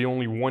 There's really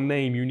only one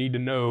name you need to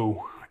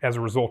know as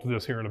a result of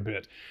this here in a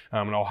bit,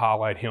 and I'll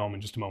highlight him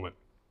in just a moment.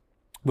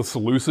 The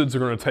Seleucids are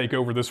going to take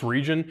over this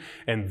region,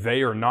 and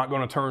they are not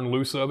going to turn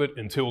loose of it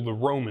until the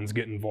Romans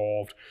get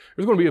involved.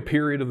 There's going to be a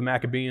period of the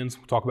Maccabees.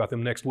 We'll talk about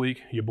them next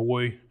week. Your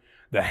boy,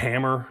 the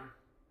Hammer,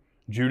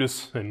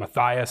 Judas and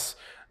Matthias,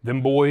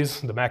 them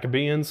boys, the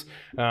Maccabees.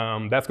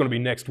 That's going to be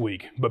next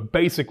week. But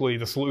basically,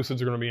 the Seleucids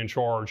are going to be in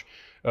charge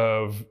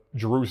of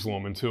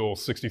Jerusalem until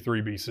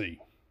 63 BC.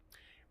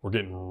 We're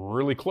getting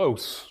really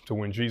close to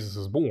when Jesus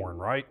is born,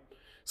 right?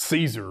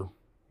 Caesar,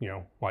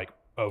 like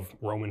of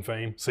Roman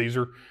fame,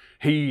 Caesar,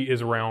 he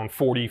is around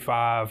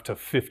 45 to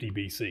 50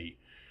 BC.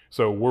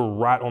 So we're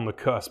right on the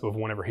cusp of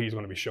whenever he's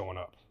going to be showing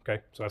up,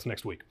 okay? So that's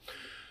next week.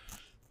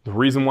 The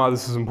reason why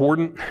this is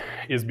important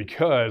is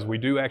because we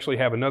do actually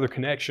have another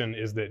connection,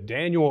 is that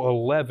Daniel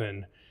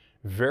 11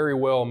 very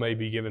well may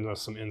be giving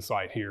us some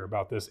insight here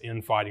about this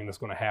infighting that's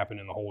going to happen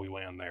in the Holy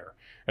Land there.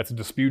 That's a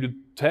disputed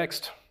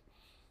text.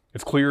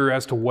 It's clear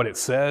as to what it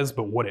says,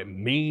 but what it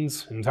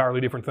means, an entirely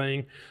different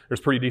thing. There's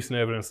pretty decent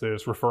evidence that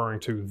it's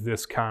referring to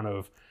this kind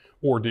of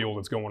ordeal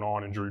that's going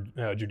on in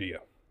Judea,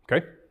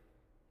 okay?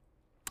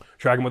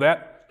 Tracking with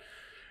that,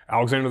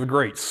 Alexander the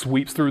Great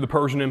sweeps through the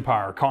Persian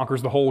Empire,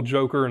 conquers the whole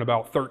joker in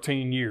about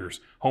 13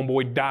 years.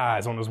 Homeboy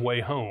dies on his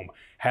way home,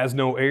 has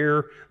no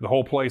heir, the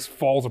whole place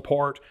falls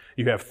apart.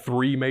 You have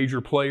 3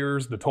 major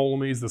players, the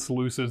Ptolemies, the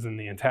Seleucids, and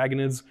the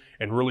Antagonids,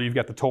 and really you've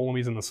got the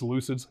Ptolemies and the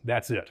Seleucids,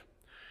 that's it.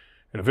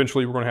 And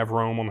eventually we're going to have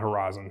Rome on the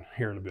horizon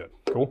here in a bit.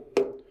 Cool? What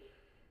was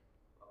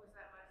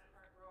that last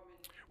part, Rome?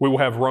 We will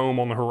have Rome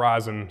on the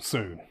horizon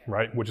soon,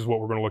 right? Which is what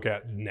we're going to look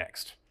at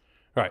next.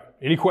 All right,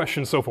 any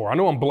questions so far? I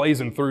know I'm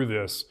blazing through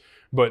this,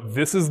 but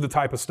this is the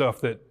type of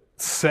stuff that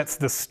sets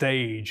the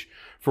stage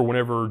for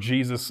whenever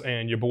Jesus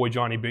and your boy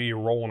Johnny B are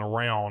rolling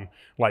around.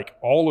 Like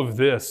all of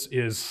this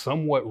is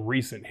somewhat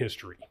recent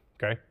history,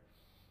 okay?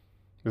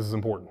 This is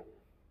important.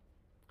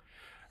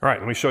 All right,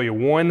 let me show you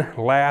one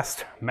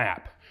last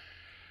map.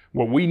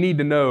 What we need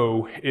to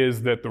know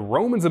is that the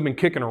Romans have been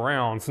kicking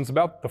around since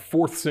about the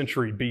 4th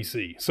century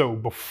BC. So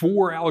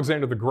before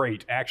Alexander the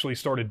Great actually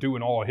started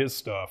doing all of his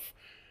stuff,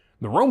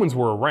 the Romans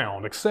were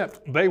around,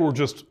 except they were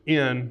just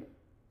in,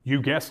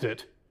 you guessed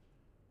it,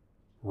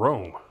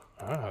 Rome.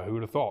 Who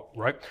would have thought,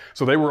 right?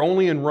 So they were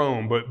only in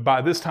Rome, but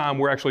by this time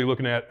we're actually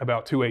looking at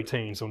about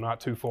 218, so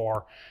not too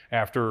far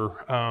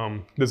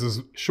after, this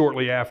is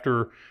shortly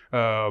after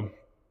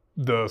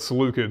the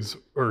Seleucids,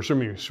 or excuse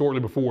me, shortly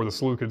before the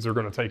Seleucids are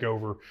going to take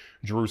over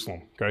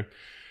Jerusalem, okay?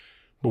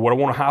 But what I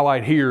want to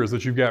highlight here is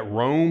that you've got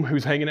Rome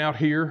who's hanging out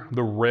here.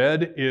 The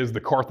red is the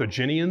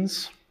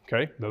Carthaginians,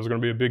 Okay, those are going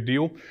to be a big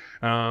deal.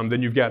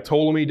 Then you've got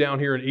Ptolemy down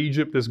here in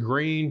Egypt, this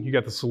green. You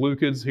got the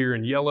Seleucids here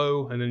in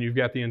yellow, and then you've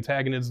got the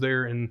Antagonids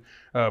there in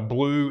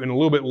blue. And a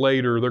little bit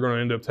later, they're going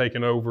to end up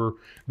taking over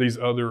these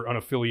other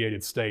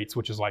unaffiliated states,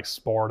 which is like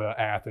Sparta,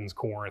 Athens,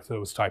 Corinth,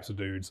 those types of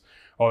dudes.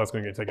 All that's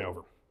going to get taken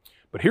over.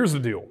 But here's the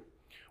deal.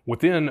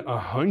 Within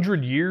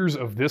 100 years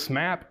of this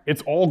map,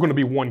 it's all going to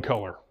be one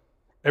color,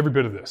 every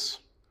bit of this.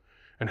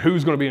 And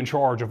who's going to be in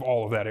charge of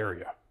all of that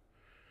area?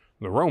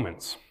 The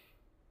Romans,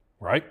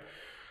 right?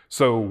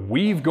 So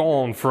we've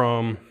gone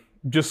from,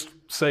 just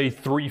say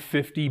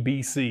 350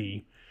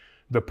 BC,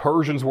 the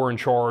Persians were in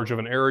charge of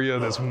an area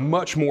that's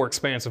much more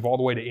expansive all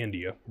the way to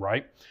India,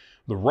 right?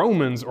 The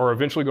Romans are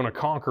eventually going to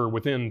conquer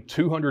within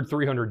 200,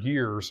 300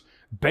 years,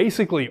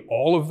 basically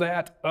all of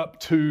that up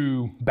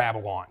to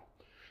Babylon.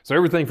 So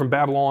everything from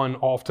Babylon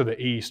off to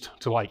the east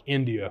to like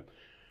India,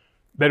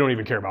 they don't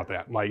even care about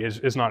that. Like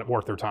it's not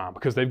worth their time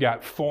because they've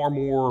got far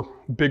more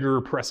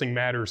bigger pressing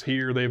matters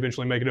here. They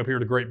eventually make it up here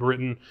to Great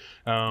Britain.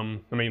 I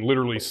mean,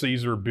 literally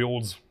Caesar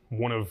builds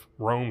one of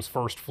Rome's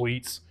first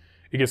fleets.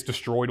 It gets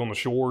destroyed on the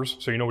shores.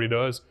 So you know what he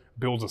does?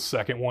 Builds a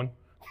second one,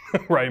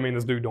 right? I mean,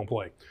 this dude don't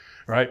play,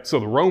 right? So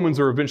the Romans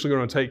are eventually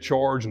going to take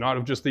charge, not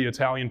of just the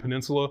Italian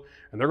peninsula,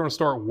 and they're going to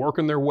start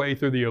working their way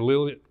through the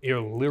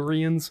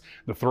Illyrians,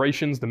 the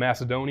Thracians, the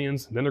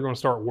Macedonians. Then they're going to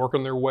start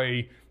working their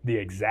way the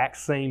exact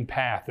same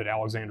path that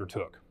Alexander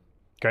took.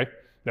 Okay?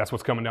 That's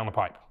what's coming down the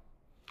pipe.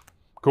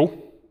 Cool?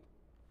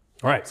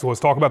 All right, so let's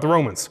talk about the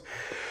Romans.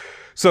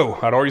 So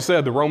I'd already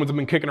said the Romans have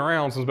been kicking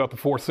around since about the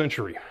 4th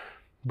century.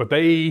 But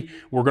they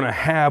were going to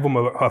have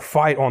a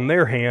fight on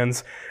their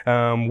hands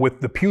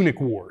with the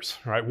Punic Wars,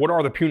 right? What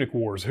are the Punic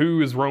Wars?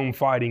 Who is Rome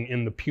fighting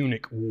in the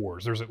Punic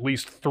Wars? There's at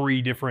least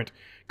 3 different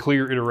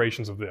clear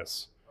iterations of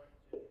this.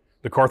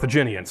 The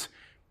Carthaginians.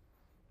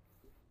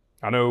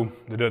 I know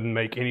it doesn't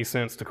make any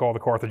sense to call the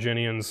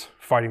Carthaginians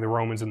fighting the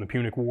Romans in the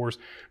Punic Wars,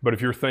 but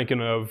if you're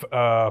thinking of,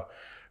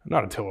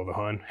 not Attila the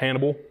Hun,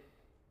 Hannibal,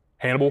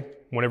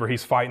 whenever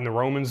he's fighting the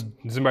Romans,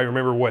 does anybody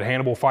remember what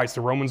Hannibal fights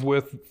the Romans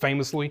with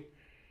famously?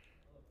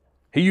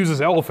 He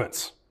uses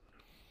elephants.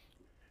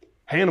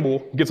 Hannibal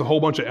gets a whole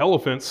bunch of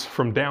elephants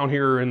from down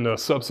here in the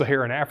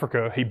sub-Saharan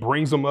Africa. He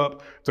brings them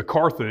up to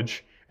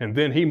Carthage, and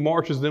then he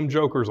marches them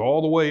jokers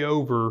all the way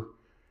over,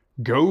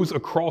 goes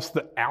across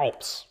the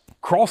Alps,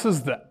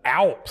 crosses the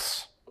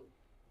Alps,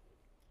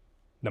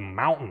 the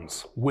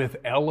mountains with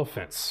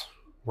elephants,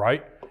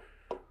 right?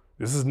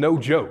 This is no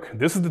joke.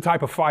 This is the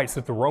type of fights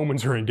that the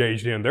Romans are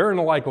engaged in. They're in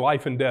a like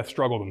life and death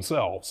struggle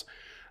themselves.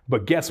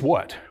 But guess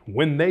what?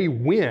 When they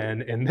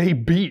win and they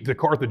beat the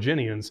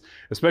Carthaginians,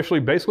 especially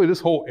basically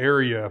this whole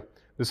area,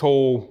 this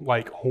whole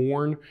like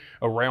horn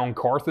around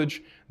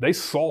Carthage, they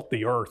salt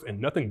the earth and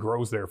nothing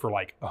grows there for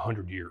like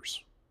 100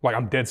 years. Like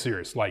I'm dead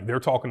serious. Like they're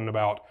talking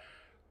about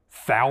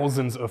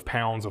thousands of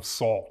pounds of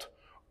salt.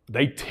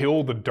 They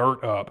till the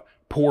dirt up,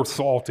 pour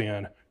salt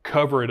in,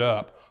 cover it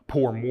up,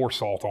 pour more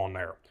salt on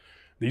there.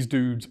 These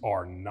dudes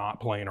are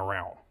not playing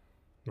around,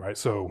 right?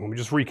 So let me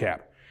just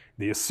recap.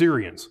 The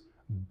Assyrians,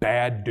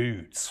 bad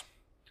dudes.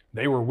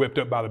 They were whipped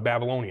up by the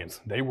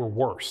Babylonians. They were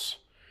worse.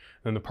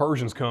 Then the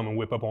Persians come and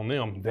whip up on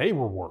them. They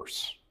were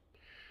worse.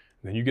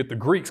 Then you get the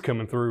Greeks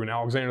coming through and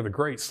Alexander the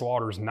Great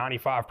slaughters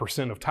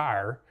 95% of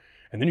Tyre.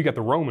 And then you got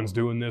the Romans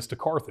doing this to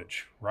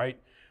Carthage, right?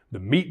 The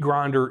meat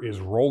grinder is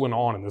rolling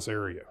on in this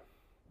area.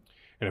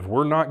 And if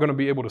we're not going to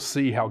be able to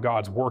see how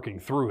God's working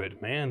through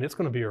it, man, it's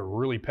going to be a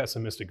really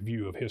pessimistic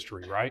view of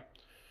history, right?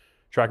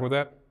 Tracking with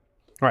that?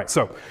 All right,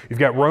 so you've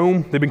got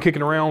Rome. They've been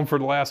kicking around for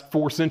the last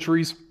 4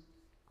 centuries.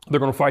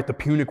 They're going to fight the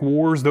Punic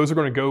Wars. Those are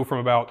going to go from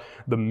about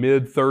the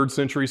mid-3rd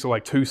century, so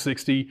like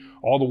 260,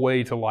 all the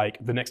way to like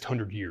the next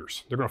 100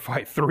 years. They're going to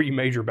fight 3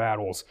 major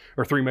battles,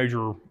 or 3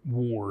 major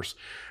wars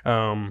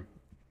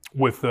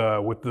with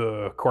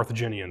the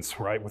Carthaginians,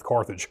 right, with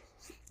Carthage.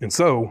 And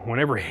so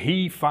whenever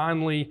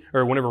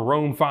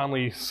Rome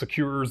finally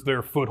secures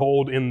their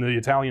foothold in the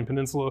Italian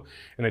peninsula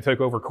and they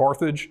take over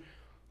Carthage,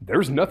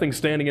 there's nothing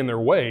standing in their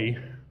way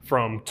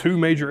from 2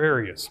 major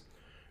areas,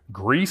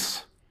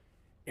 Greece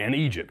and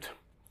Egypt.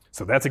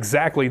 So that's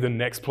exactly the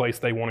next place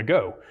they want to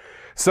go.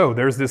 So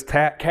there's this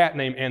cat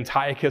named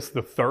Antiochus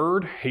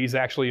III. He's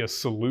actually a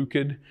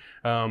Seleucid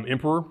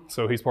emperor,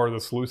 so he's part of the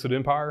Seleucid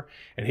Empire.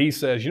 And he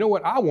says, you know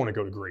what, I want to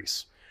go to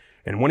Greece.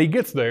 And when he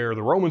gets there,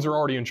 the Romans are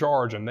already in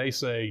charge and they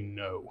say,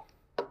 no.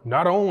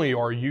 Not only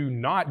are you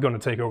not going to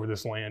take over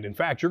this land, in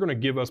fact, you're going to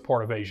give us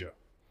part of Asia.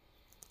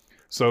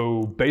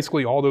 So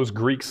basically all those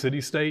Greek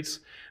city-states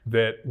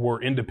that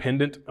were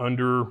independent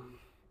under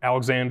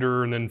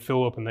Alexander and then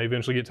Philip and they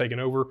eventually get taken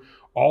over,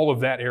 all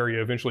of that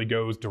area eventually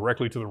goes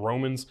directly to the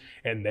Romans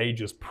and they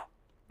just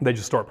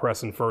start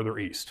pressing further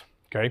east,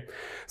 okay?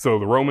 So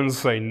the Romans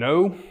say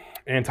no.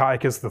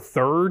 Antiochus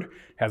III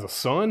has a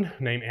son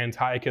named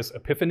Antiochus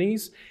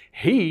Epiphanes.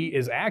 He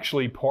is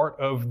actually part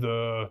of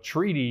the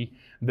treaty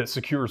that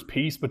secures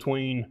peace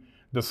between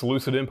the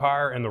Seleucid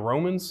Empire and the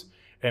Romans.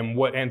 And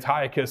what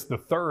Antiochus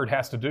III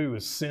has to do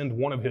is send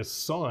one of his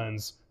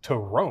sons to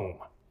Rome.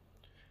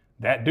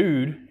 That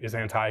dude is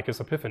Antiochus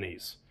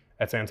Epiphanes.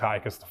 That's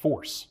Antiochus the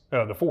Fourth.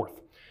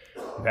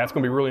 That's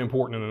going to be really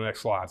important in the next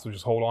slide, so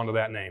just hold on to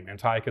that name,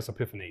 Antiochus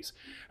Epiphanes.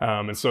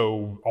 And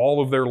so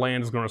all of their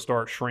land is going to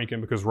start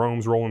shrinking because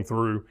Rome's rolling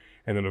through,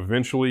 and then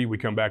eventually we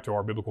come back to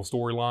our biblical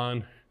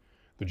storyline.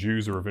 The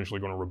Jews are eventually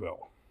going to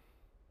rebel.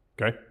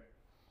 Okay?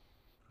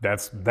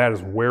 That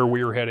is where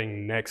we are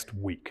heading next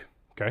week.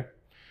 Okay?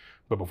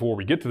 But before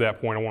we get to that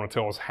point, I want to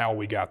tell us how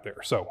we got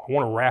there. So I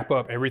want to wrap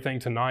up everything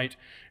tonight,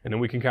 and then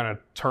we can kind of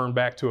turn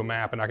back to a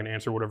map and I can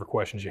answer whatever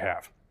questions you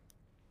have.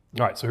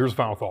 All right, so here's the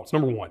final thoughts.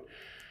 Number one,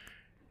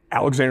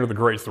 Alexander the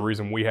Great's the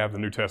reason we have the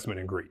New Testament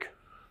in Greek,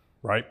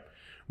 right?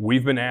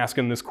 We've been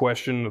asking this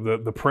question.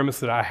 The premise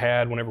that I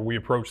had whenever we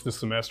approached this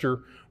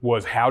semester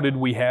was, how did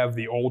we have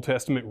the Old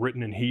Testament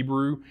written in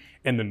Hebrew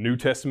and the New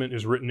Testament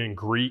is written in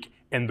Greek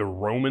and the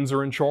Romans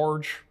are in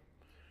charge?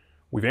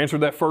 We've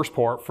answered that first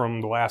part from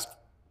the last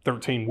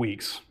 13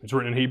 weeks. It's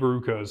written in Hebrew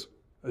because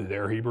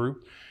they're Hebrew.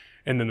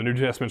 And then the New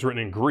Testament's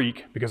written in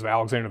Greek because of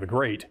Alexander the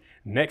Great.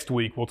 Next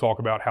week, we'll talk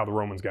about how the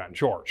Romans got in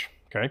charge,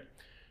 okay?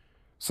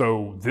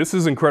 So this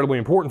is incredibly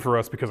important for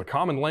us because a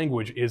common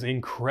language is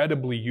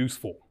incredibly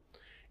useful.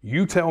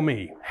 You tell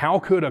me, how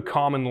could a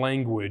common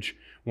language,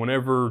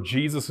 whenever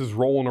Jesus is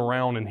rolling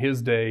around in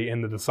his day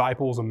and the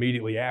disciples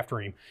immediately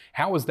after him,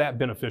 how is that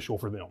beneficial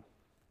for them?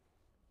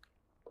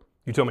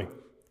 You tell me.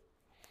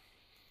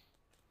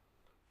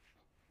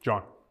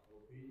 John.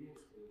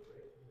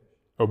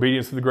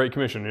 Obedience to the Great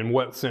Commission. In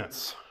what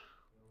sense?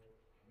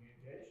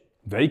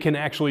 They can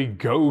actually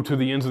go to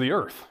the ends of the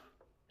earth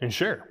and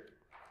share,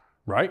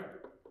 right?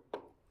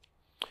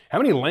 How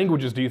many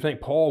languages do you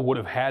think Paul would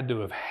have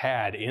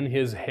had in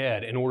his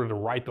head in order to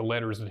write the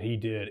letters that he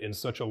did in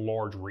such a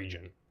large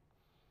region?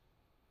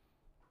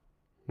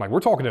 Like,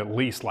 we're talking at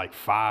least like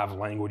 5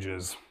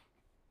 languages,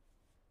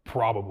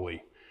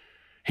 probably.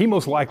 He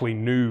most likely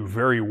knew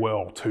very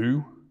well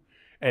 2,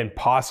 and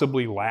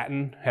possibly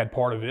Latin had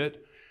part of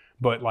it.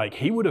 But like,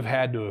 he would have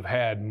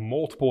had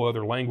multiple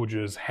other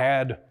languages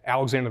had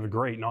Alexander the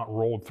Great not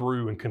rolled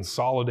through and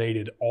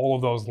consolidated all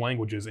of those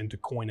languages into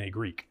Koine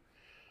Greek,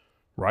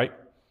 right?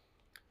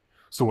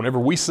 So whenever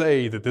we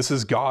say that this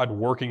is God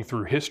working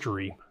through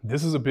history,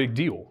 this is a big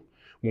deal.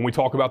 When we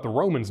talk about the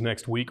Romans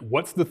next week,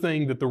 what's the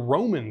thing that the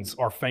Romans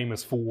are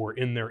famous for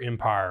in their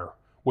empire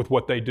with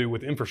what they do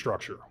with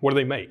infrastructure? What do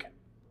they make?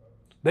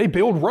 They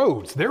build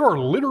roads. There are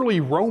literally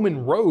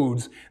Roman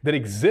roads that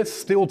exist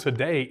still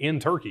today in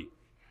Turkey.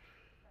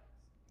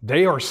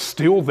 They are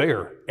still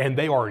there and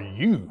they are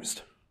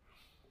used.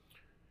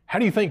 How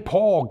do you think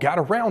Paul got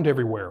around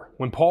everywhere?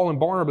 When Paul and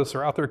Barnabas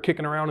are out there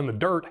kicking around in the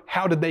dirt,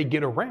 how did they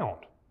get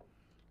around?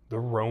 The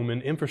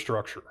Roman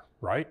infrastructure,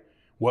 right?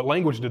 What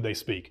language did they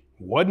speak?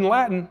 It wasn't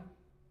Latin.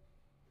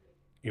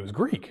 It was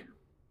Greek.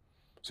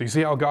 So you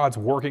see how God's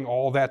working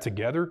all that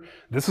together?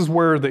 This is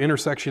where the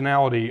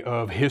intersectionality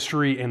of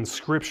history and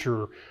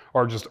scripture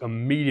are just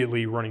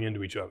immediately running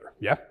into each other.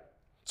 Yeah?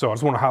 So I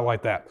just want to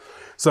highlight that.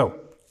 So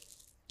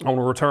I want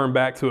to return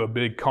back to a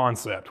big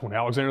concept. When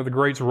Alexander the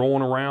Great's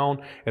rolling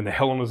around and the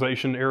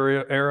Hellenization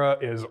era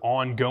is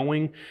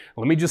ongoing,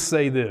 let me just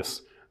say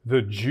this.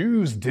 The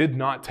Jews did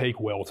not take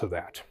well to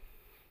that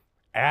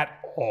at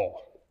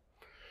all.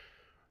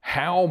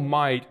 How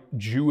might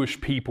Jewish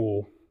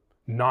people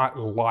not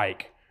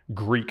like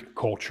Greek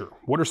culture?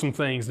 What are some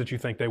things that you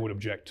think they would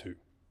object to?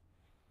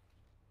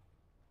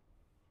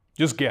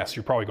 Just guess.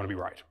 You're probably going to be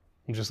right.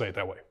 I'll just say it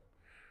that way.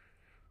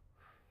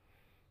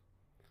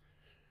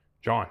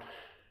 John.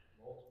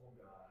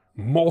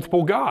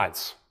 Multiple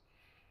gods.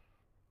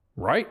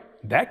 Right?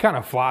 That kind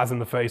of flies in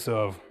the face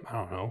of, I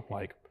don't know,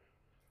 like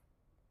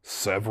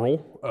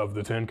several of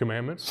the 10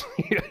 Commandments.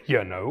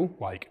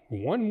 Like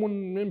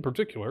one in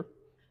particular.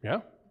 Yeah.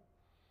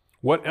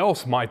 What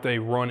else might they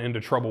run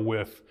into trouble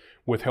with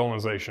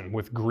Hellenization,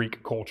 with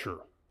Greek culture?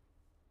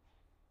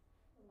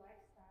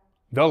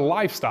 The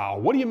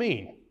lifestyle. What do you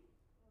mean?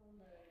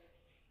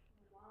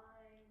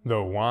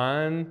 The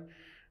wine.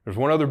 There's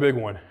one other big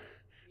one.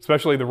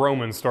 Especially the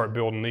Romans start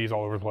building these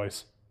all over the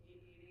place.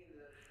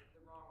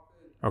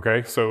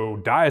 Okay, so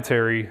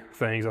dietary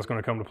things, that's going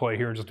to come to play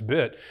here in just a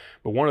bit.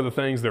 But one of the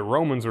things that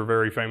Romans are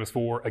very famous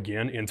for,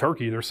 again, in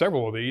Turkey, there's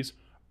several of these,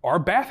 are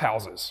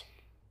bathhouses.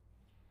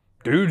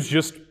 Dudes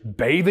just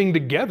bathing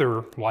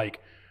together, like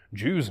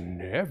Jews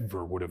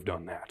never would have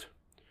done that.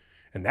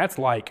 And that's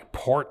like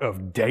part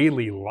of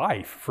daily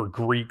life for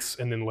Greeks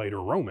and then later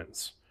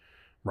Romans,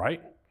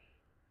 right?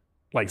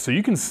 Like, so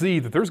you can see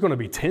that there's going to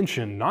be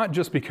tension, not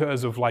just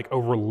because of like a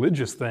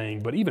religious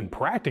thing, but even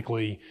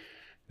practically.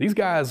 These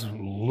guys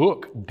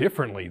look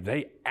differently.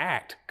 They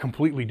act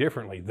completely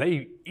differently.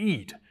 They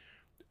eat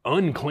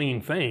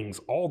unclean things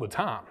all the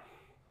time.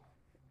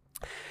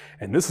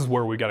 And this is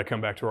where we got to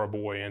come back to our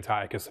boy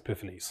Antiochus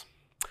Epiphanes.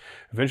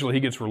 Eventually he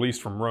gets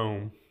released from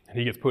Rome and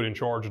he gets put in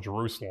charge of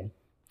Jerusalem.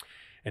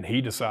 And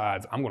he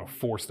decides, I'm going to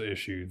force the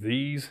issue.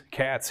 These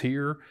cats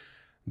here,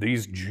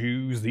 these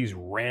Jews, these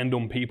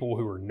random people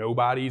who are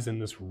nobodies in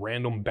this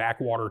random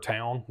backwater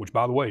town, which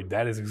by the way,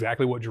 that is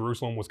exactly what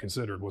Jerusalem was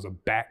considered, was a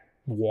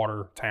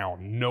backwater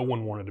town. No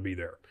one wanted to be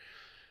there.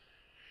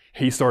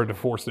 He started to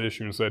force the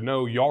issue and said,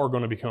 no, y'all are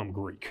going to become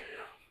Greek.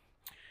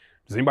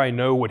 Does anybody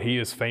know what he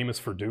is famous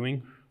for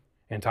doing?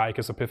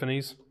 Antiochus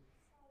Epiphanes?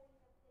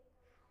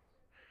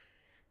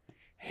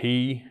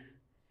 He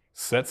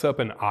sets up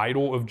an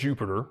idol of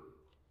Jupiter,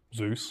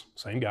 Zeus,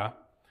 same guy,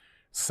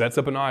 sets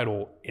up an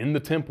idol in the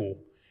temple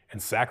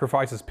and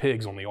sacrifices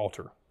pigs on the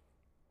altar.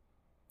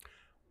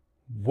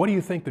 What do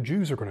you think the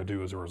Jews are going to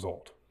do as a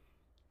result?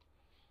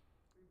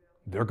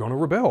 They're going to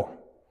rebel.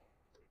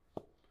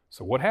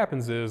 So what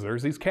happens is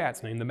there's these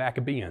cats named the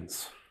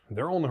Maccabeans.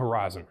 They're on the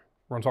horizon.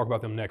 We're going to talk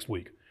about them next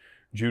week.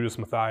 Judas,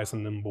 Matthias,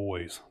 and them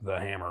boys, the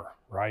hammer,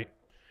 right?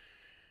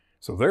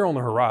 So they're on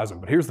the horizon,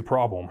 but here's the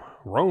problem.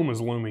 Rome is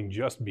looming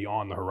just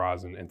beyond the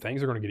horizon, and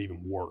things are going to get even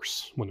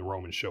worse when the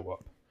Romans show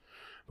up.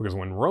 Because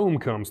when Rome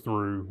comes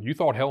through, you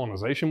thought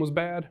Hellenization was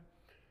bad?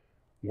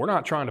 We're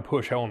not trying to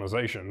push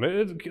Hellenization.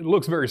 It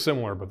looks very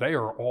similar, but they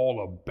are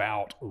all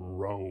about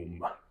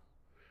Rome.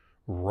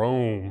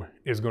 Rome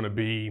is going to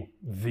be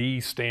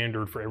the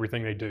standard for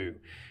everything they do.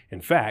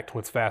 In fact,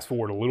 let's fast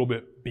forward a little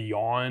bit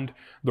beyond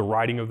the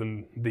writing of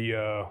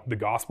the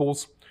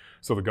Gospels.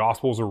 So the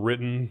Gospels are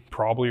written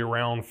probably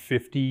around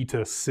 50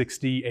 to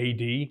 60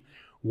 AD.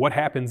 What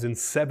happens in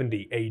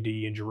 70 AD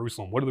in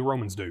Jerusalem? What do the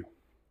Romans do?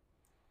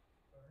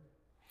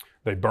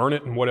 They burn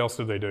it, and what else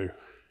do they do?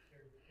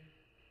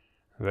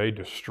 They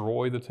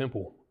destroy the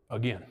temple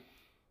again.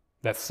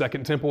 That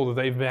second temple that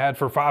they've had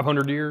for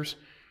 500 years,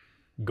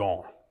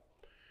 gone.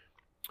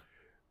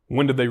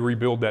 When did they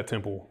rebuild that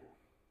temple?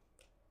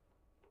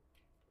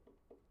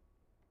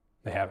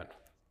 They haven't.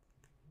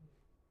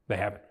 They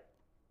haven't.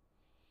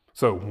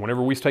 So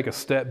whenever we take a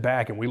step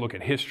back and we look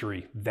at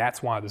history,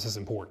 that's why this is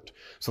important.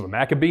 So the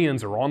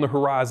Maccabeans are on the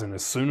horizon.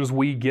 As soon as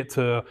we get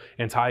to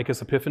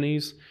Antiochus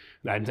Epiphanes,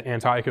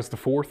 Antiochus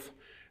IV,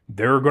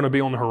 they're going to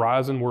be on the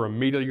horizon. We're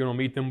immediately going to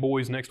meet them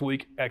boys next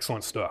week.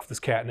 Excellent stuff. This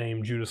cat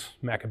named Judas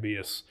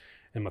Maccabeus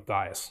and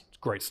Matthias. It's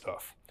great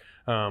stuff.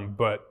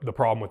 But the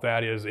problem with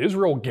that is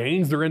Israel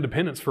gains their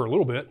independence for a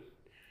little bit,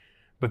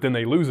 but then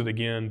they lose it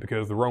again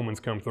because the Romans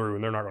come through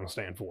and they're not going to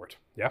stand for it.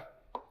 Yeah?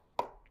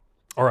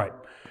 All right.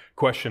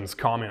 Questions,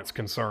 comments,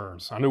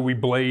 concerns. I know we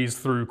blazed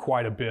through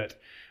quite a bit.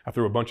 I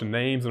threw a bunch of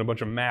names and a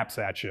bunch of maps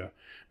at you,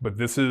 but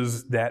this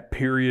is that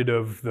period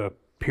of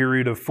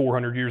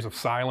 400 years of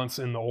silence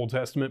in the Old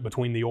Testament,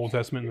 between the Old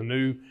Testament and the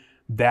New.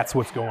 That's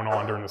what's going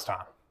on during this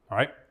time. All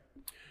right?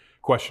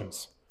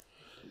 Questions?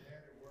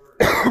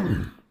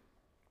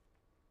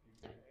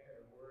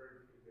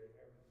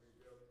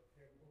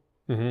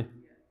 Mm-hmm.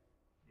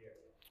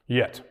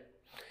 Yet.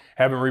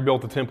 Haven't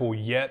rebuilt the temple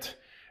yet.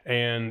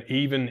 And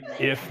even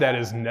if that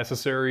is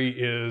necessary,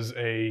 is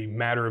a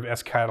matter of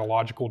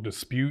eschatological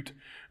dispute,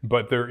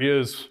 but there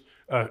is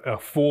a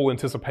full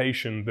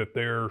anticipation that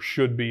there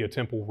should be a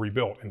temple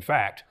rebuilt. In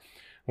fact,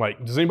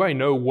 does anybody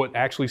know what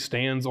actually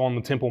stands on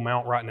the Temple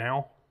Mount right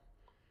now?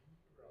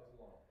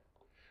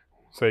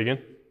 Say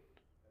again?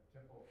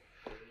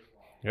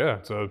 Yeah,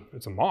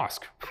 it's a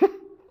mosque.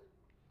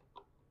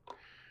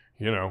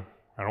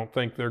 I don't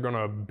think they're going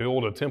to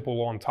build a temple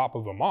on top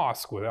of a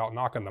mosque without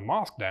knocking the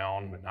mosque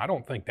down, and I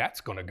don't think that's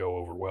going to go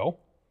over well,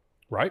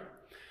 right?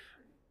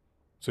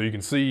 So you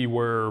can see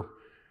where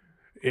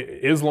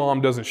Islam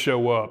doesn't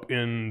show up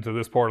into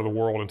this part of the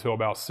world until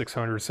about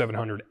 600,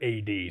 700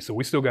 AD. So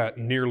we still got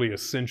nearly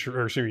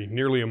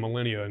a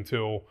millennia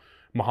until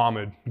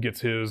Muhammad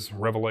gets his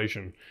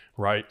revelation,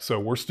 right? So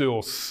we're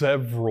still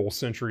several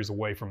centuries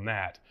away from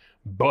that.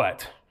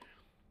 But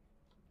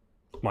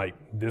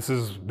this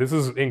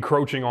is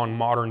encroaching on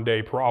modern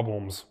day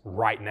problems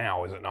right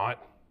now, is it not?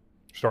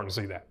 You're starting to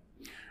see that.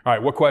 All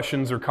right, what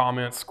questions or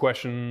comments,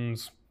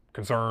 questions,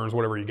 concerns,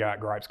 whatever you got,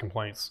 gripes,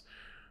 complaints,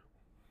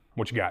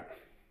 what you got?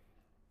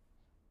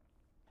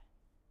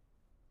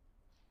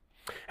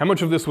 How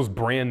much of this was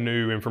brand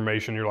new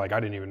information? You're like, I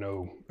didn't even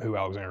know who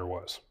Alexander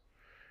was.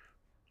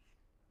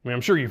 I mean,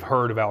 I'm sure you've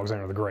heard of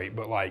Alexander the Great,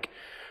 but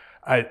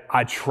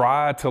I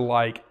try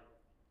to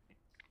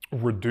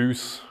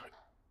reduce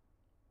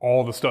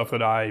all the stuff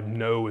that I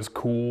know is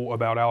cool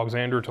about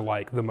Alexander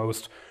to the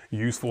most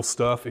useful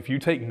stuff. If you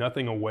take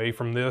nothing away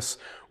from this,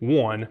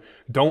 one,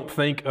 don't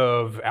think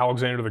of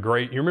Alexander the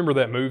Great. You remember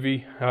that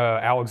movie,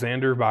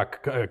 Alexander, by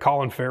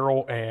Colin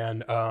Farrell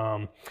and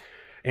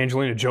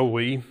Angelina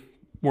Jolie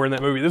were in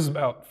that movie? This is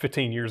about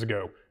 15 years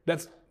ago.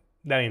 That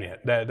ain't it.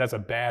 That's a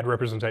bad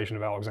representation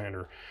of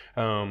Alexander.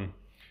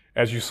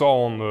 As you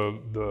saw on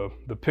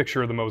the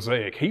picture of the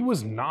mosaic, he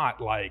was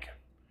not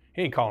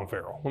he ain't Colin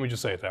Farrell. Let me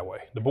just say it that way.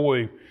 The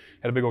boy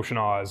had a big old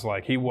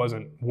schnoz. He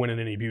wasn't winning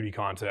any beauty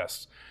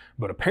contests.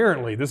 But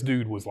apparently this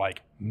dude was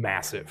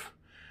massive.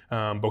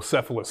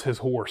 Bucephalus, his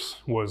horse,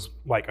 was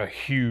a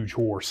huge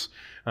horse.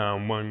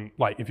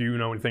 If you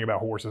know anything about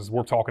horses,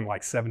 we're talking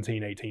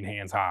 17, 18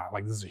 hands high.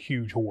 This is a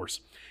huge horse.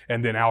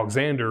 And then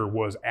Alexander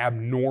was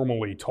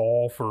abnormally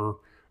tall for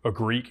a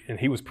Greek, and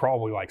he was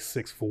probably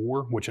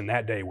 6'4", which in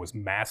that day was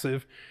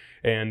massive.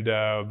 And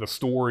the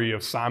story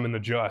of Simon the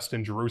Just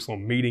in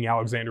Jerusalem meeting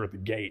Alexander at the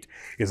gate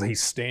is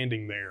he's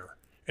standing there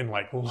and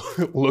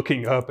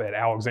looking up at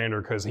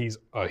Alexander because he's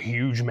a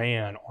huge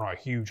man on a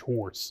huge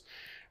horse.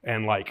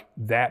 And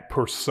that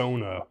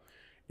persona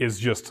is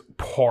just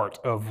part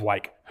of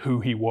like who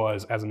he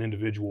was as an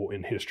individual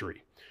in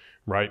history,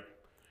 right?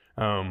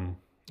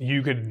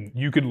 You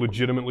could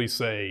legitimately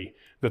say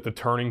that the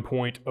turning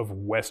point of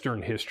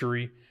Western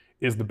history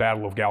is the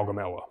Battle of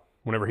Gaugamela,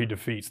 whenever he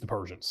defeats the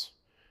Persians.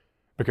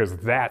 Because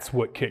that's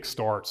what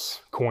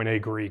kickstarts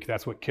Koine Greek,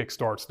 that's what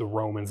kickstarts the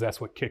Romans,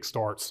 that's what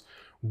kickstarts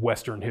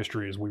Western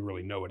history as we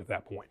really know it at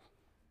that point.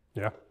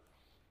 Yeah?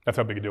 That's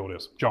how big a deal it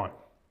is. John?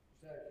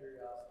 Just out of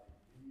curiosity,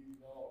 do you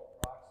know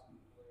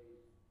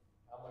approximately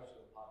how much of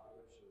the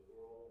population of the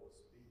world was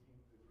speaking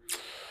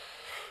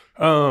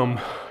the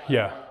Greek?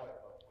 Yeah.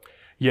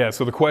 Yeah,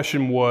 so the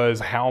question was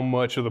how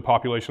much of the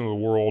population of the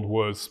world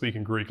was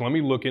speaking Greek. Let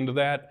me look into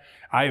that.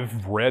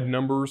 I've read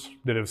numbers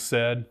that have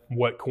said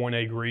what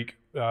Koine Greek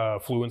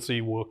fluency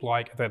looked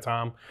like at that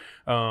time,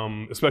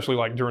 especially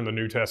like during the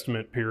New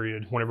Testament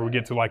period, whenever we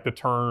get to like the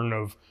turn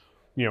of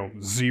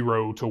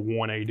 0 to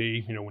 1 AD,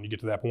 when you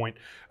get to that point.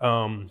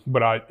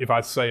 But if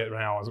I say it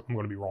now, I'm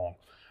going to be wrong.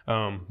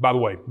 By the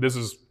way, this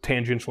is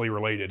tangentially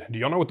related. Do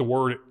y'all know what the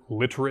word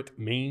literate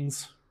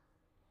means?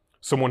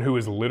 Someone who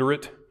is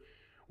literate.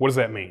 What does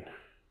that mean?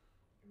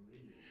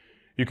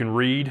 You can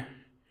read?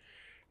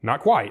 Not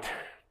quite.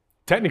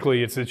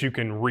 Technically, it's that you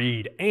can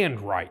read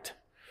and write.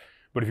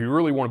 But if you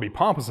really want to be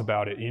pompous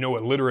about it, you know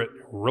what literate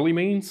really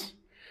means?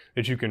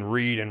 That you can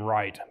read and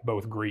write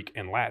both Greek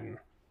and Latin.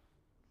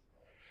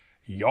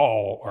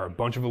 Y'all are a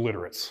bunch of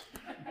illiterates.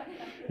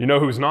 You know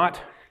who's not?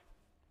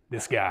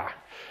 This guy.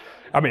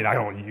 I mean, I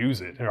don't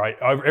use it, right?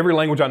 Every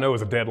language I know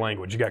is a dead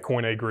language. You got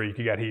Koine Greek,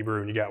 you got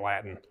Hebrew, and you got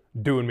Latin.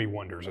 Doing me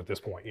wonders at this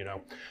point,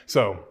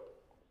 So,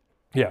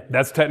 yeah,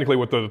 that's technically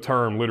what the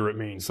term literate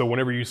means. So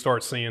whenever you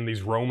start seeing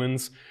these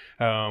Romans,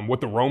 what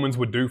the Romans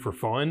would do for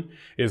fun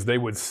is they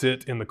would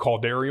sit in the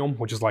caldarium,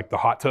 which is like the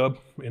hot tub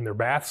in their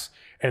baths,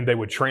 and they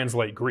would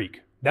translate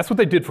Greek. That's what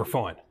they did for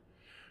fun.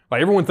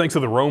 Like everyone thinks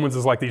of the Romans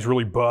as like these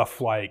really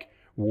buff, like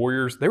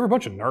warriors. They were a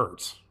bunch of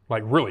nerds.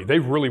 Like really, they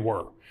really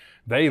were.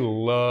 They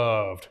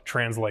loved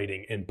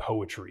translating in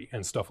poetry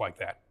and stuff like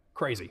that.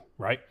 Crazy,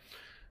 right?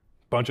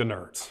 Bunch of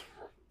nerds.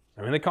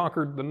 I mean, they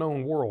conquered the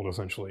known world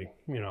essentially,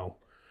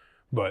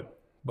 but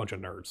bunch of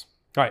nerds.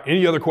 All right,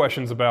 any other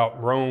questions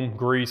about Rome,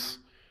 Greece,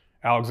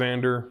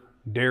 Alexander,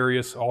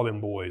 Darius, all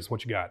them boys?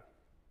 What you got?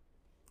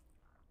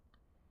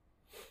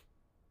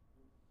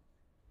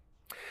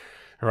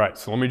 All right,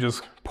 so let me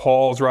just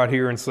pause right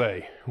here and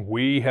say,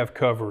 we have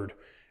covered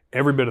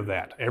every bit of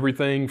that.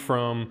 Everything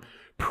from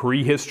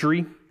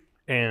prehistory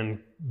and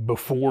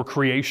before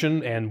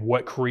creation and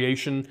what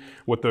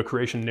the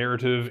creation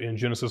narrative in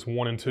Genesis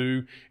 1 and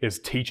 2 is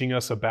teaching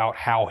us about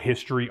how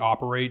history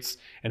operates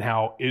and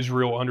how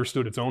Israel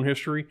understood its own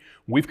history.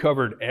 We've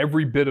covered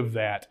every bit of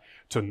that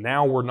to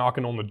now we're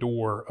knocking on the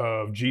door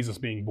of Jesus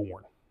being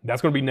born.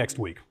 That's going to be next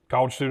week.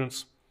 College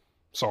students,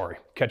 sorry,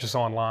 catch us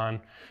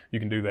online. You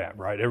can do that,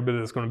 right? Every bit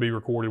that's going to be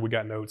recorded, we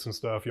got notes and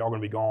stuff. Y'all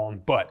going to be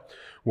gone. But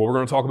what we're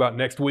going to talk about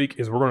next week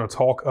is we're going to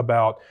talk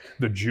about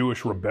the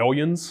Jewish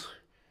rebellions.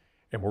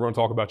 And we're going to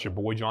talk about your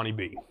boy Johnny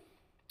B.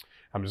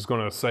 I'm just going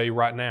to say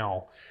right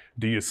now,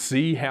 do you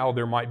see how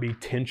there might be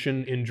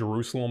tension in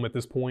Jerusalem at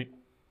this point?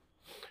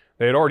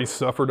 They had already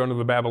suffered under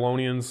the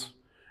Babylonians,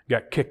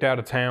 got kicked out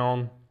of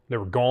town. They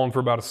were gone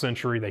for about a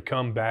century. They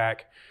come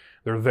back.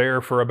 They're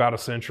there for about a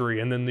century.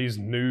 And then these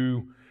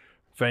new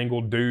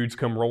fangled dudes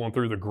come rolling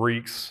through, the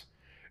Greeks.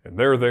 And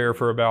they're there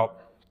for about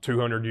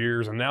 200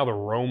 years, and now the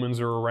Romans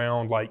are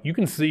around. Like, you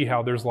can see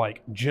how there's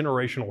like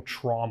generational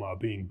trauma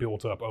being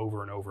built up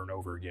over and over and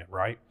over again,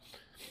 right?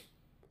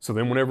 So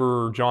then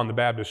whenever John the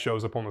Baptist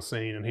shows up on the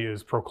scene and he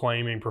is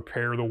proclaiming,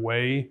 prepare the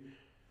way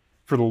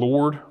for the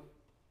Lord,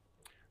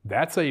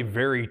 that's a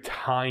very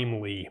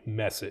timely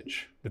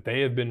message that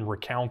they have been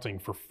recounting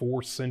for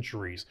 4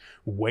 centuries,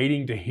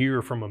 waiting to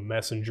hear from a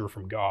messenger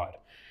from God.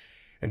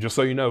 And just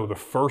so you know, the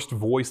first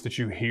voice that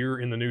you hear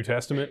in the New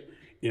Testament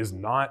is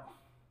not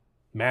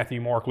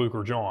Matthew, Mark, Luke,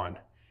 or John.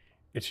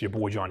 It's your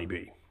boy Johnny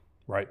B,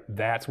 right?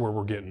 That's where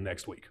we're getting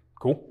next week.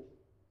 Cool?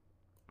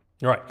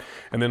 All right.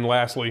 And then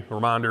lastly,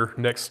 reminder,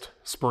 next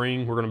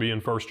spring, we're going to be in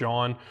 1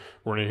 John.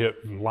 We're going to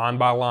hit line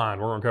by line.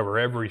 We're going to cover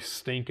every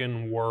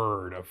stinking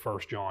word of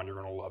 1 John. You're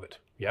going to love it.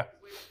 Yeah?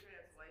 Which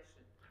translation?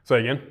 Say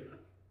again?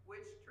 Which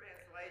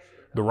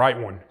translation? The right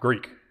one,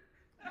 Greek.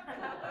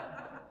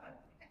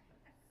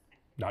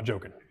 Not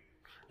joking.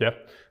 Yeah?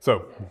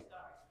 So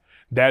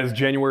that is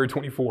January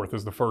 24th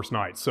is the first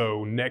night.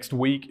 So next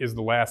week is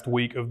the last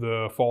week of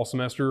the fall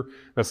semester.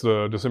 That's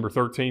the December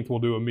 13th. We'll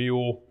do a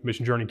meal.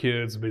 Mission Journey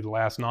Kids will be the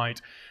last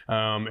night.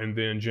 And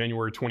then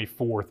January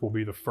 24th will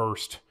be the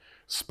first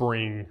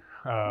spring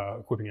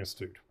Equipping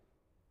Institute.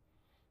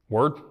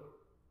 Word?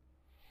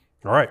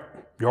 All right.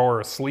 Y'all are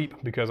asleep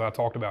because I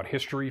talked about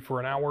history for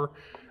an hour.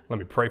 Let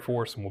me pray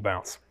for us and we'll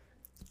bounce.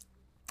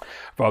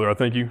 Father, I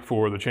thank you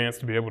for the chance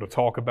to be able to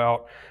talk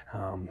about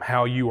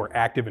how you are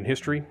active in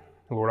history.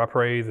 Lord, I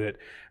pray that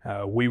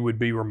we would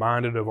be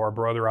reminded of our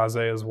brother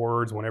Isaiah's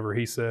words whenever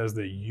he says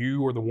that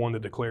you are the one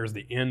that declares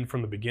the end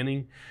from the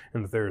beginning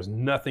and that there is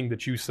nothing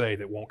that you say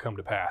that won't come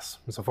to pass.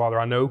 And so, Father,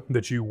 I know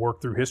that you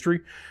work through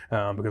history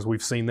because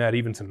we've seen that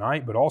even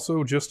tonight, but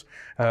also just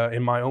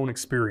in my own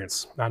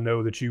experience, I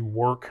know that you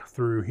work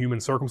through human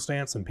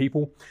circumstance and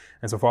people.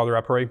 And so, Father,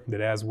 I pray that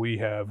as we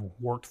have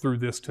worked through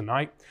this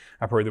tonight,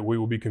 I pray that we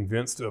will be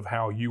convinced of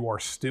how you are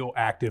still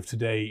active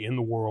today in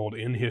the world,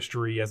 in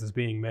history, as it's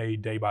being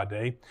made day by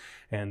day.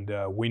 And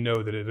we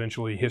know that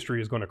eventually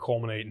history is going to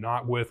culminate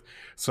not with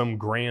some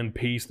grand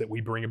peace that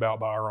we bring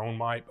about by our own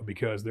might, but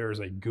because there is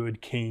a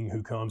good king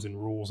who comes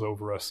and rules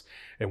over us,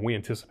 and we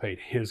anticipate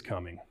his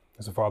coming.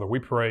 And so, Father, we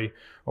pray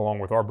along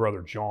with our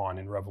brother John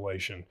in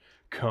Revelation,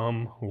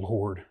 come,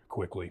 Lord,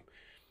 quickly.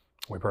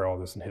 We pray all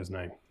this in his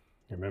name.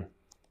 Amen.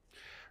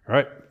 All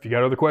right, if you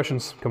got other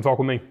questions, come talk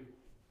with me.